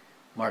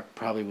 Mark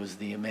probably was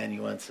the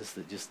amanuensis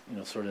that just,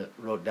 sort of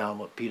wrote down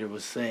what Peter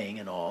was saying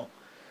and all.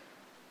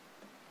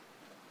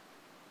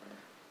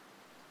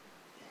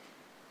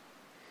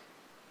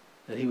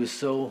 That he was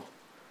so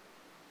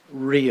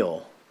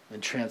real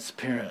and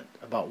transparent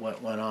about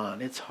what went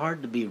on. It's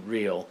hard to be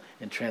real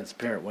and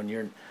transparent when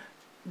you're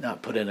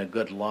not put in a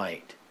good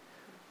light.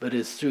 But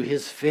it's through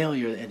his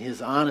failure and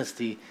his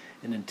honesty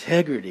and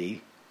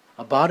integrity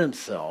about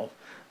himself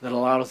that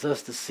allows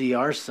us to see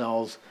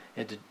ourselves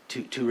and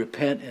to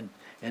repent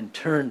and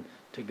turn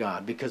to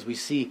God. Because we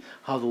see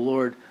how the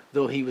Lord,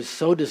 though he was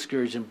so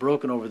discouraged and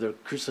broken over their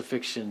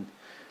crucifixion,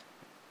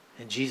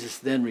 and Jesus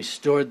then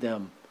restored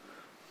them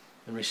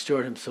and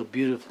restored him so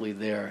beautifully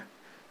there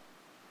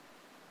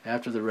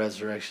after the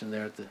resurrection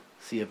there at the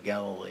Sea of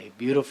Galilee.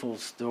 Beautiful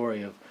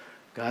story of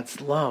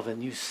God's love.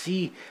 And you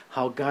see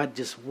how God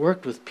just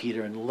worked with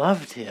Peter and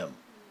loved him.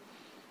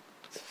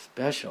 It's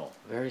special,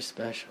 very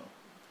special.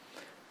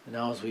 And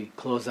now as we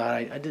close out,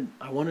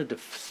 I wanted to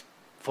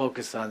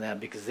focus on that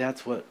because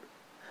that's where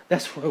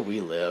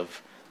we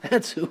live.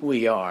 That's who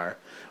we are.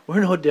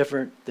 We're no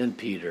different than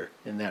Peter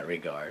in that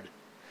regard.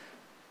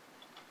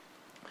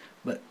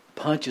 But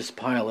Pontius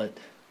Pilate,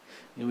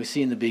 we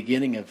see in the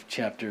beginning of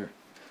chapter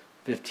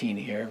 15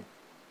 here,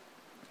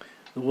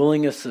 the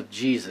willingness of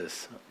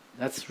Jesus.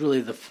 That's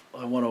really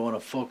I want to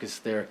focus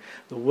there.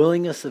 The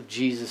willingness of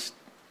Jesus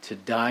to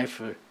die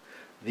for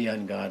the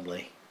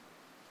ungodly.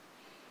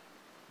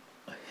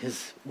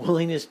 His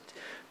willingness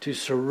to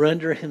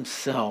surrender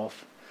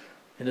himself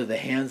into the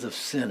hands of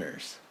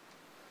sinners,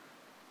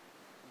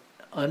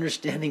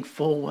 understanding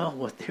full well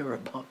what they were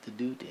about to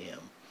do to him.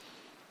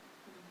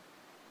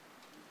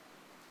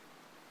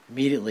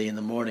 Immediately in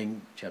the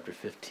morning, chapter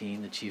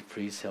 15, the chief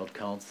priests held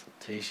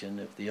consultation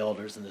of the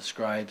elders and the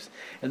scribes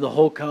and the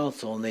whole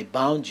council, and they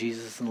bound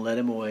Jesus and led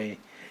him away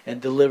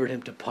and delivered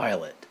him to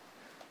Pilate.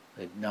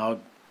 They now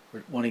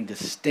were wanting the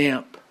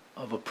stamp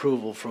of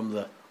approval from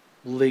the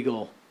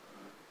legal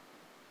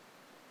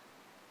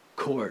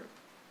court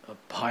of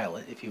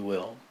Pilate, if you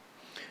will.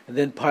 And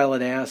then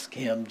Pilate asked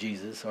him,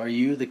 Jesus, "Are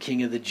you the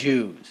king of the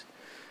Jews?"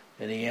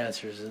 And he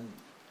answers and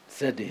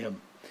said to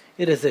him,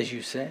 "It is as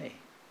you say."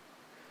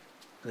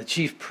 The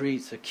chief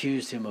priests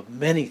accused him of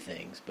many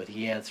things, but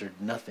he answered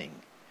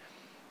nothing.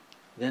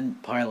 Then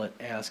Pilate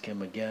asked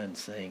him again,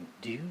 saying,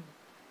 "Do you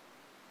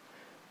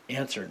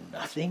answer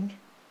nothing?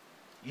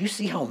 You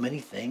see how many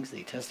things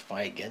they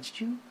testify against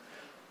you?"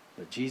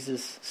 But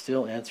Jesus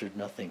still answered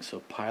nothing,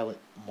 so Pilate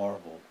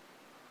marveled.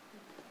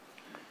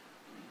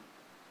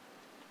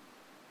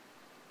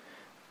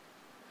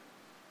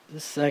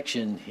 This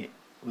section,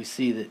 we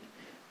see that,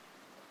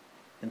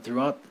 and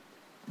throughout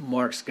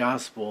Mark's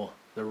gospel,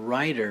 the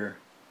writer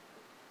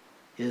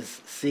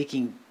is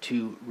seeking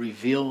to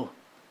reveal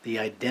the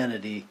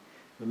identity.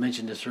 We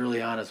mentioned this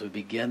early on as we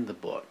began the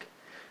book.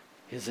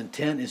 His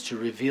intent is to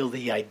reveal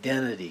the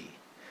identity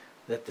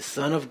that the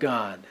Son of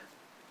God,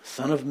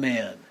 Son of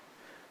Man,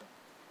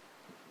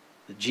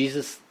 that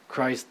Jesus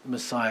Christ the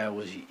Messiah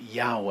was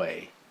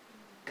Yahweh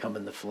come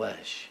in the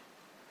flesh.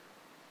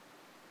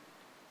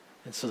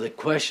 And so the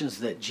questions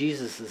that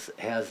Jesus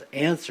has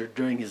answered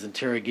during his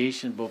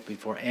interrogation, both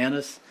before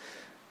Annas,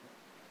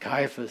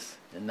 Caiaphas,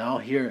 and now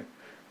here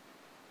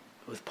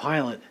with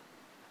Pilate,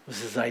 was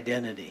his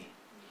identity.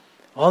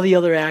 All the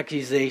other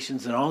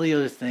accusations and all the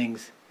other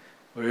things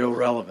were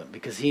irrelevant,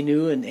 because he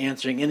knew in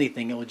answering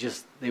anything,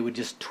 they would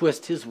just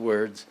twist his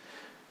words.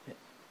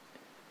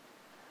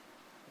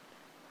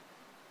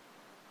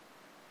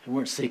 They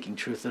weren't seeking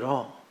truth at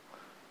all.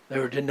 They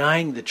were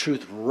denying the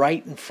truth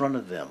right in front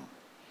of them.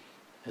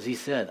 As he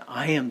said,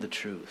 I am the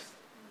truth.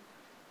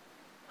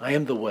 I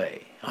am the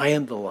way. I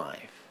am the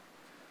life.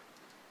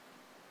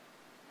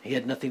 He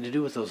had nothing to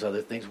do with those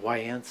other things. Why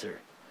answer?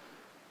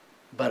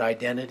 But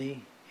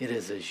identity, it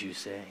is as you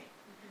say.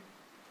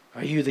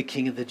 Are you the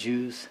King of the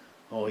Jews?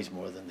 Always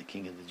more than the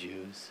King of the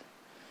Jews.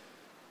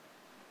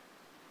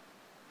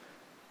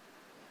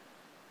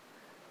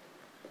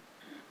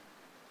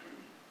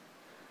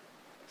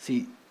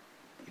 See,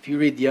 if you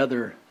read the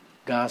other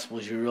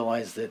Gospels, you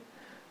realize that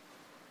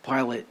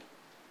Pilate,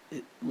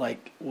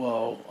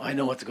 I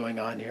know what's going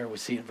on here. We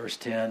see in verse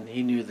 10,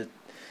 he knew that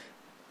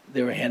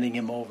they were handing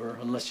him over.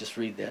 And let's just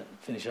read that and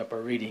finish up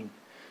our reading.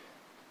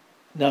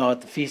 Now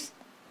at the feast,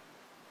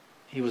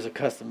 he was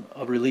accustomed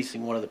of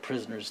releasing one of the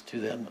prisoners to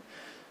them,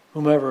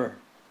 whomever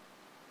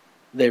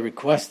they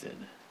requested.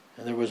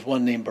 And there was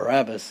one named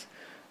Barabbas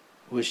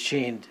who was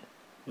chained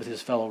with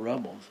his fellow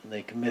rebels, and they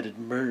had committed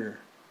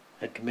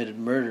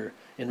murder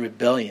in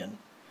rebellion.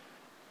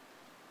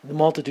 The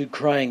multitude,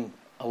 crying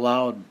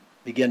aloud,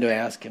 began to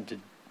ask him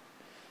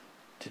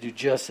to do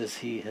just as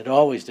he had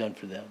always done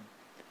for them.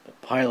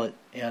 But Pilate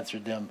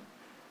answered them,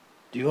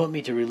 "Do you want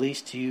me to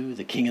release to you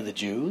the King of the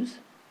Jews?"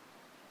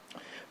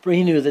 For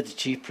he knew that the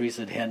chief priests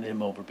had handed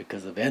him over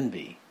because of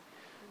envy.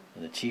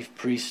 And the chief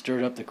priests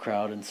stirred up the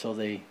crowd, and so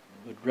they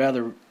would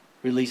rather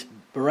release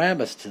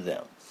Barabbas to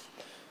them.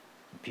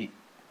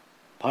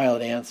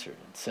 Pilate answered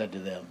and said to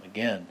them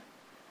again,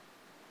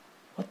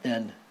 "What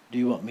then do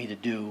you want me to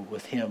do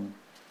with him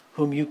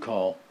whom you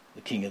call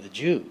the King of the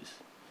Jews?"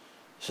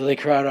 So they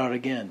cried out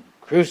again,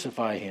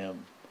 "Crucify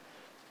him."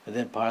 And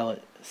then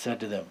Pilate said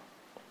to them,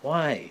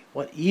 "Why?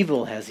 What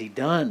evil has he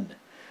done?"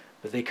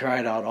 But they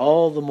cried out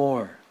all the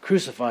more,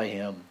 "Crucify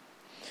him."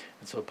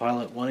 And so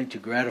Pilate, wanting to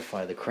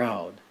gratify the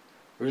crowd,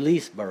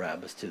 released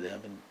Barabbas to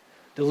them and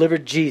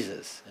delivered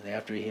Jesus, and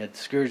after he had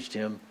scourged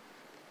him,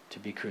 to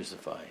be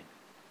crucified.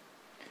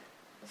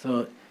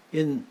 So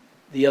in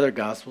the other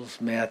Gospels,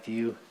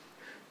 Matthew,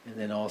 and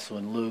then also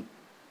in Luke,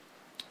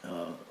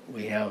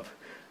 we have,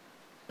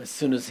 as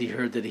soon as he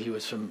heard that he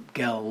was from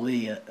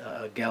Galilee,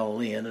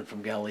 Galilean, and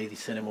from Galilee they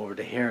sent him over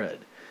to Herod.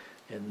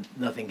 And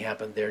nothing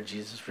happened there.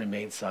 Jesus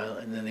remained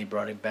silent, and then they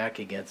brought him back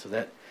again. So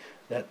that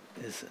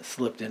is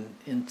slipped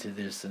into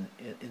this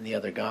in the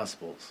other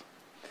Gospels.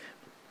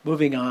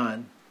 Moving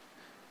on,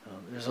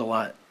 there's a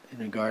lot in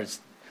regards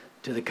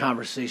to the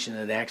conversation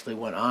that actually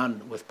went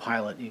on with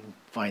Pilate. You can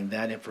find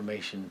that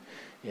information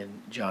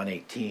in John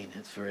 18.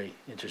 It's very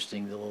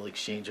interesting, the little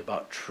exchange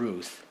about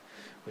truth,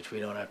 which we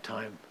don't have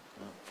time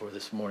for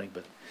this morning,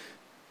 but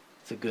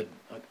it's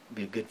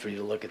be good for you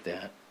to look at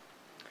that.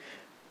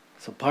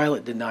 So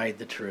Pilate denied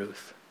the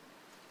truth,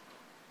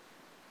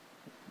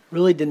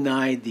 really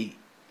denied the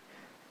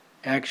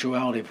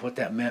actuality of what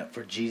that meant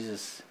for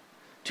Jesus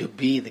to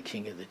be the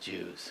King of the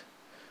Jews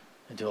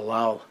and to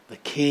allow the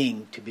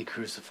King to be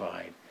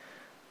crucified.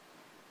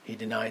 He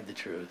denied the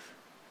truth,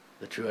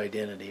 the true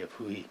identity of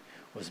who he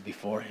was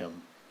before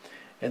him.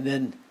 And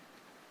then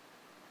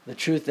the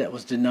truth that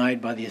was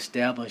denied by the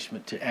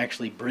establishment to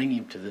actually bring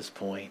him to this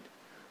point.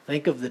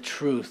 Think of the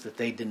truth that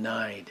they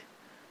denied.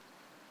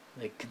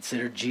 They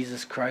considered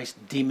Jesus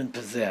Christ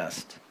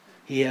demon-possessed.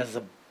 He has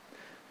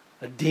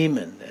a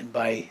demon, and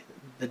by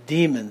the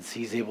demons,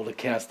 he's able to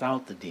cast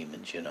out the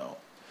demons,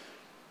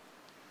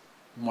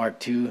 Mark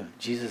 2,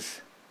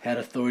 Jesus had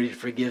authority to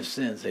forgive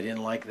sins. They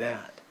didn't like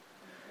that.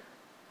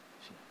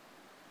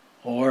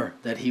 Or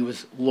that he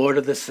was Lord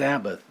of the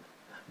Sabbath,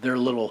 their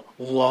little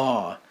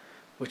law,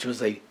 which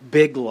was a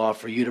big law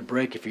for you to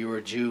break if you were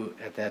a Jew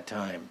at that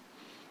time.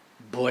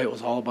 Boy, it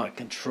was all about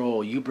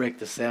control. You break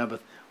the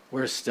Sabbath,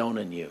 we're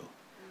stoning you.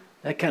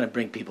 That kind of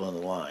bring people in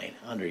the line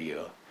under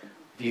you,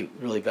 if you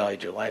really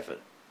valued your life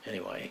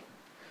anyway.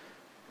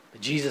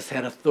 But Jesus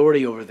had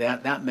authority over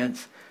that. That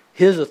meant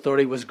his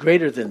authority was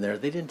greater than theirs.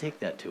 They didn't take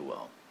that too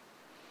well.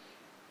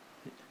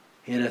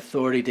 He had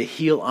authority to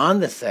heal on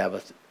the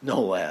Sabbath,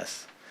 no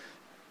less.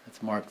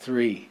 That's Mark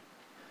 3.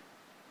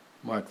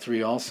 Mark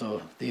 3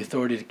 also, the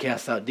authority to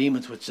cast out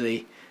demons, which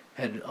they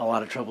had a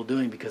lot of trouble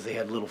doing because they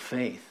had little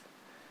faith.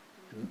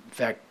 In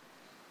fact,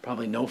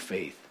 probably no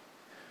faith.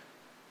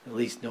 At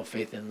least no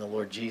faith in the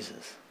Lord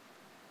Jesus.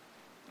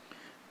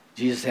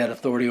 Jesus had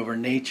authority over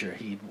nature.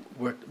 He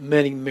worked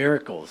many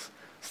miracles,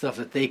 stuff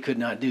that they could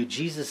not do.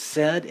 Jesus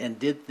said and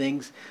did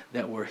things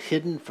that were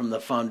hidden from the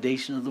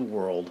foundation of the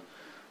world.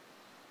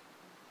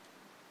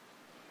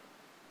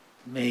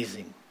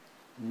 Amazing.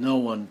 No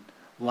one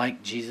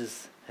like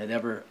Jesus had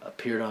ever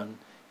appeared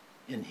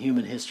in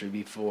human history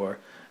before,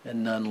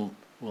 and none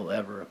will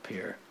ever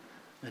appear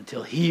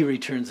until he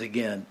returns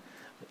again.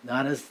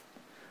 Not as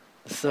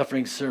the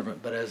suffering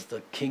servant, but as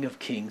the King of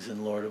Kings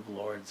and Lord of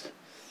Lords.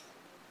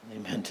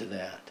 Amen to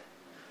that.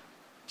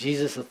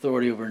 Jesus'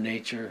 authority over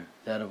nature,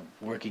 that of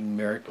working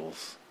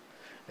miracles,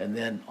 and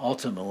then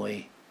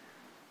ultimately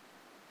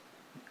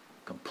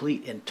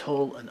complete and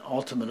total and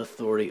ultimate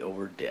authority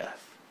over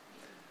death.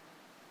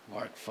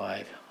 Mark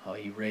 5, how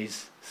he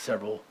raised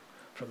several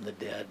from the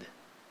dead.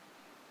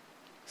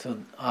 So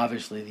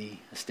obviously the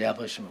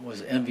establishment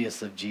was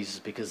envious of Jesus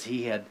because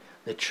he had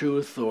the true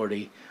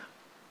authority,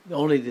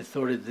 only the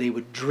authority that they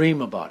would dream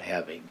about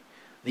having,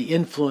 the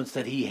influence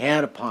that he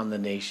had upon the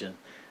nation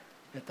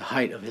at the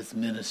height of his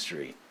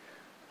ministry.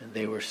 And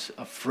they were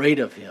afraid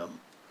of him.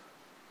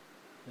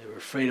 They were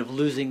afraid of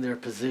losing their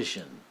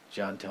position,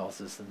 John tells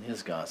us in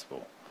his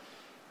gospel.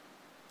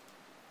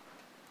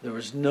 There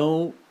was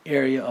no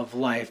area of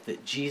life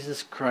that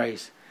Jesus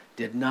Christ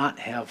did not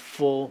have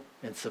full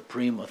and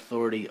supreme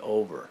authority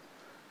over.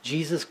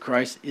 Jesus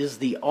Christ is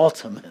the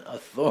ultimate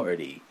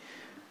authority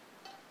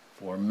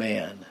for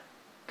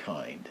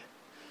mankind.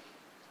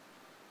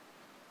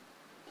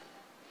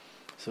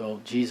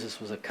 So Jesus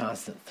was a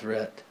constant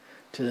threat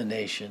to the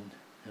nation,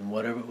 and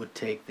whatever it would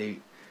take, they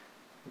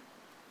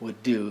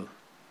would do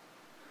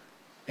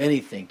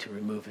anything to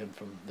remove him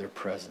from their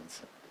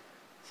presence.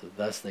 So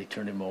thus they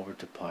turned him over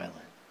to Pilate.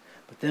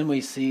 But then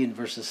we see in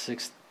verses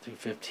 6 through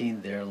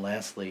 15 there,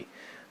 lastly,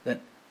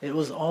 that it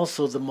was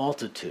also the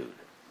multitude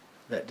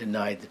that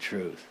denied the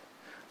truth.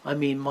 I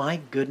mean, my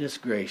goodness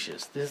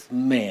gracious, this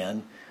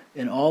man,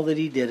 and all that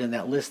he did in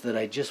that list that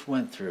I just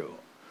went through,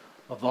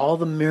 of all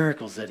the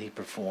miracles that he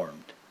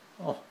performed.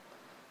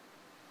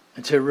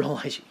 And to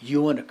realize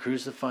you want to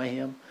crucify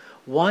him?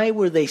 Why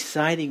were they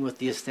siding with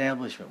the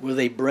establishment? Were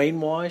they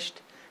brainwashed?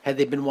 Had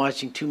they been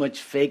watching too much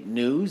fake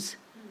news?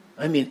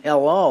 I mean,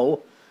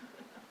 hello.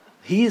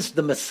 He is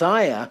the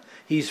Messiah.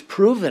 He's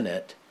proven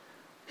it.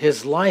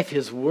 His life,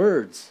 his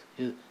words,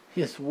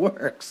 his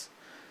works.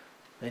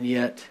 And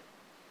yet,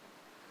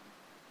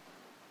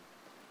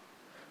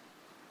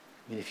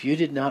 if you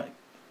did not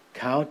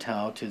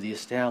kowtow to the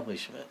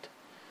establishment,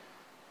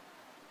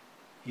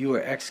 you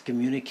were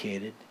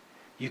excommunicated.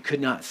 You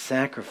could not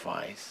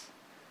sacrifice.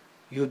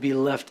 You would be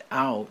left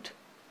out.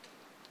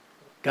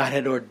 God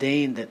had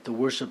ordained that the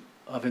worship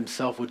of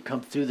himself would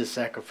come through the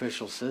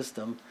sacrificial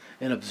system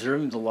and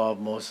observing the law of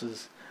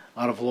Moses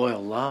out of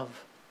loyal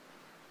love.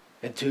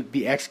 And to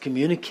be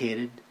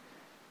excommunicated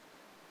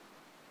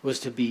was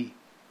to be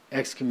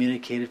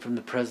excommunicated from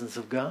the presence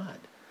of God.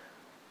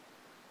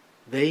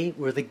 They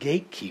were the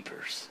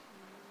gatekeepers,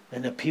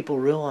 and the people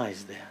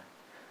realized that.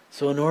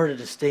 So in order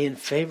to stay in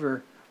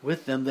favor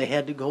with them, they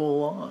had to go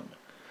along.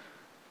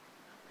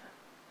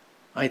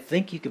 I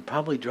think you could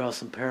probably draw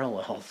some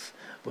parallels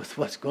with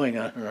what's going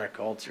on in our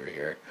culture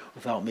here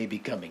without me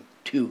becoming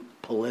too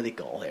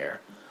political here.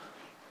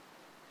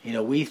 You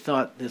know, we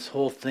thought this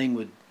whole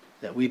thing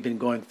that we've been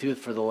going through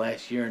for the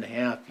last year and a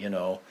half,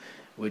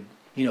 would,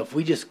 if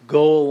we just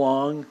go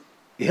along,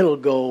 it'll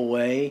go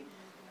away.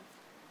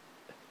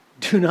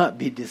 Do not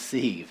be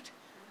deceived.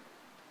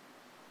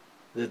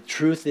 The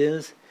truth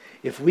is,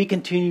 if we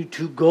continue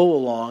to go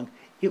along,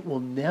 it will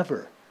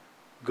never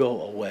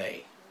go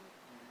away.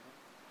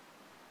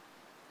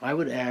 I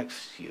would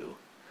ask you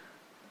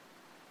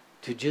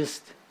to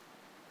just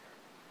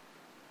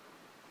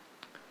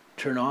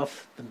turn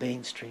off the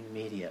mainstream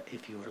media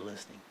if you are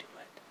listening to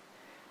it.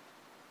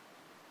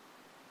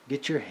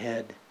 Get your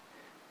head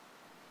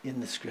in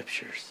the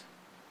scriptures.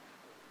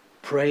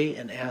 Pray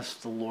and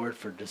ask the Lord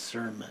for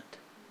discernment.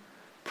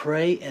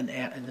 Pray and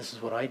this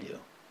is what I do.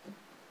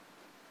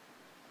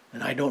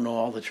 And I don't know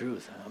all the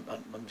truth.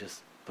 I'm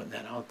just putting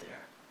that out there.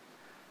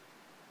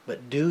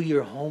 But do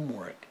your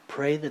homework.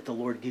 Pray that the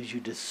Lord gives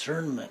you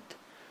discernment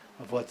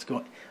of what's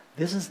going.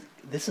 This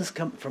is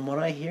come from what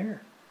I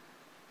hear.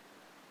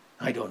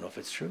 I don't know if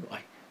it's true. I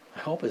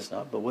hope it's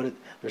not. But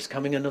there's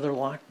coming another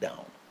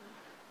lockdown,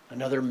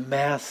 another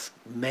mask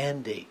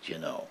mandate.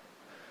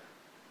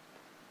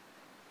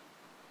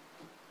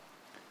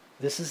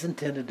 This is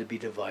intended to be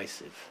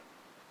divisive.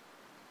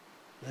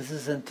 This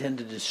is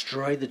intended to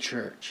destroy the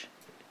church.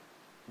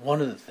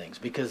 One of the things,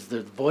 because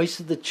the voice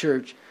of the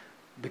church.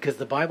 Because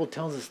the Bible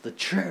tells us the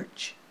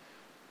church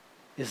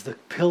is the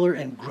pillar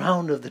and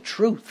ground of the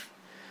truth.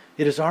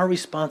 It is our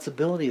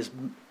responsibility as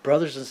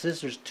brothers and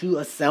sisters to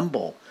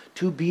assemble,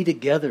 to be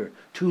together,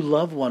 to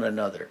love one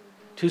another,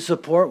 to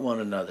support one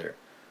another.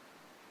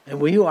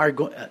 And we are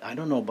going, I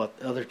don't know about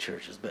other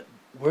churches, but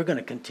we're going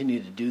to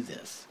continue to do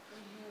this.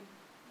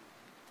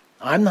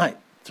 I'm not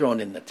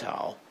throwing in the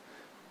towel.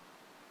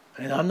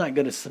 And I'm not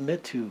going to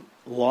submit to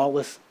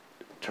lawless,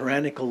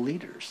 tyrannical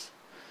leaders.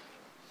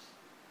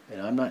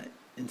 And I'm not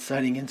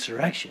inciting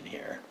insurrection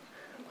here.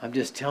 I'm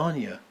just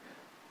telling you,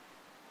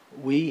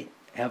 we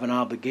have an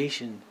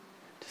obligation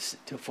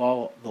to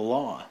follow the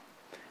law.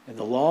 And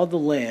the law of the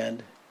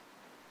land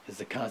is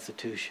the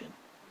Constitution.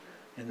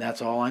 And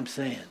that's all I'm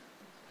saying.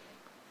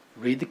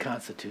 Read the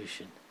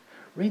Constitution.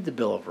 Read the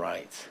Bill of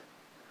Rights.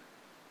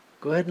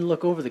 Go ahead and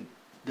look over the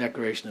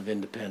Declaration of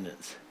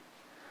Independence.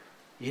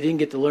 You didn't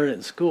get to learn it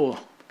in school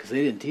because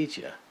they didn't teach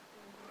you.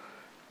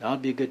 Now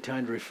would be a good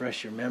time to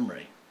refresh your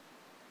memory.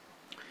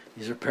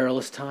 These are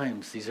perilous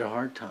times. These are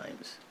hard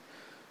times.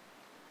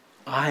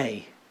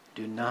 I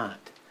do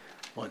not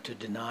want to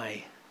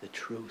deny the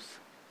truth.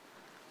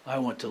 I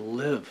want to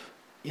live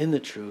in the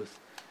truth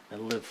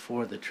and live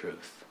for the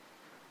truth.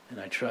 And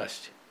I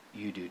trust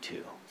you do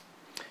too.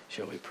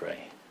 Shall we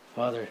pray?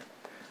 Father,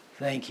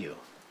 thank you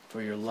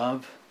for your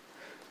love.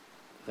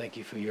 Thank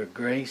you for your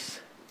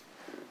grace.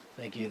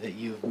 Thank you that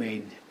you've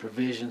made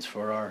provisions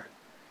for our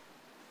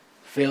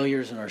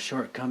failures and our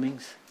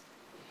shortcomings.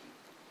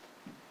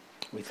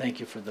 We thank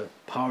you for the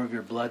power of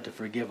your blood to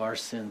forgive our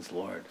sins,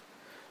 Lord.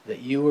 That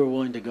you were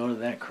willing to go to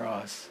that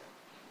cross.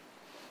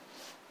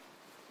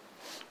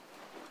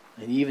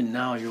 And even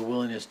now your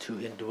willingness to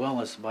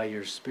indwell us by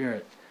your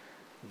Spirit,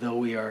 though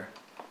we are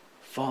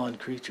fallen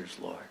creatures,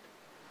 Lord.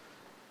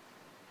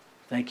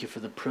 Thank you for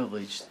the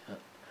privilege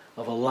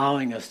of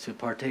allowing us to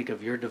partake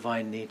of your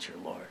divine nature,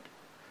 Lord.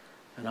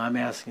 And I'm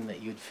asking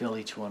that you'd fill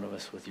each one of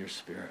us with your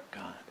Spirit,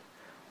 God.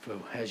 For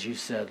as you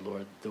said,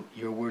 Lord,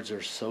 your words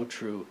are so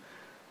true.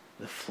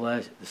 The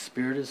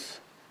Spirit is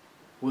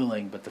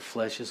willing, but the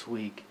flesh is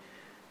weak.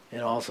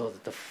 And also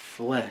that the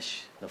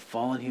flesh, the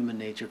fallen human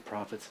nature,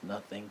 profits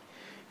nothing.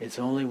 It's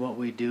only what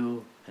we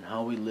do and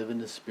how we live in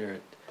the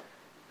Spirit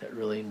that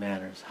really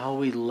matters. How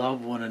we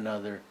love one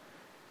another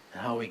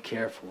and how we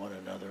care for one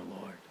another,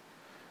 Lord.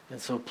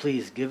 And so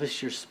please, give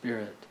us your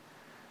Spirit.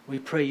 We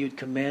pray you'd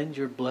command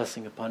your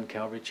blessing upon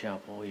Calvary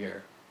Chapel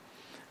here.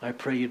 I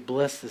pray you'd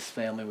bless this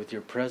family with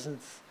your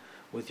presence,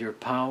 with your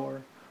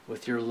power,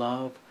 with your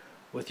love,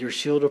 with your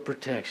shield of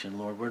protection,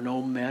 Lord. We're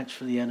no match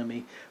for the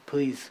enemy.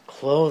 Please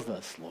clothe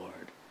us,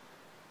 Lord.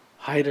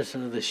 Hide us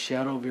under the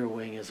shadow of your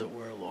wing, as it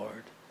were,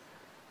 Lord.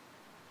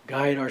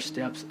 Guide our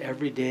steps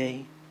every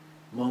day,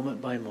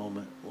 moment by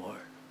moment, Lord.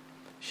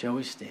 Shall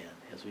we stand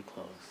as we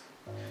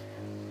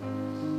close?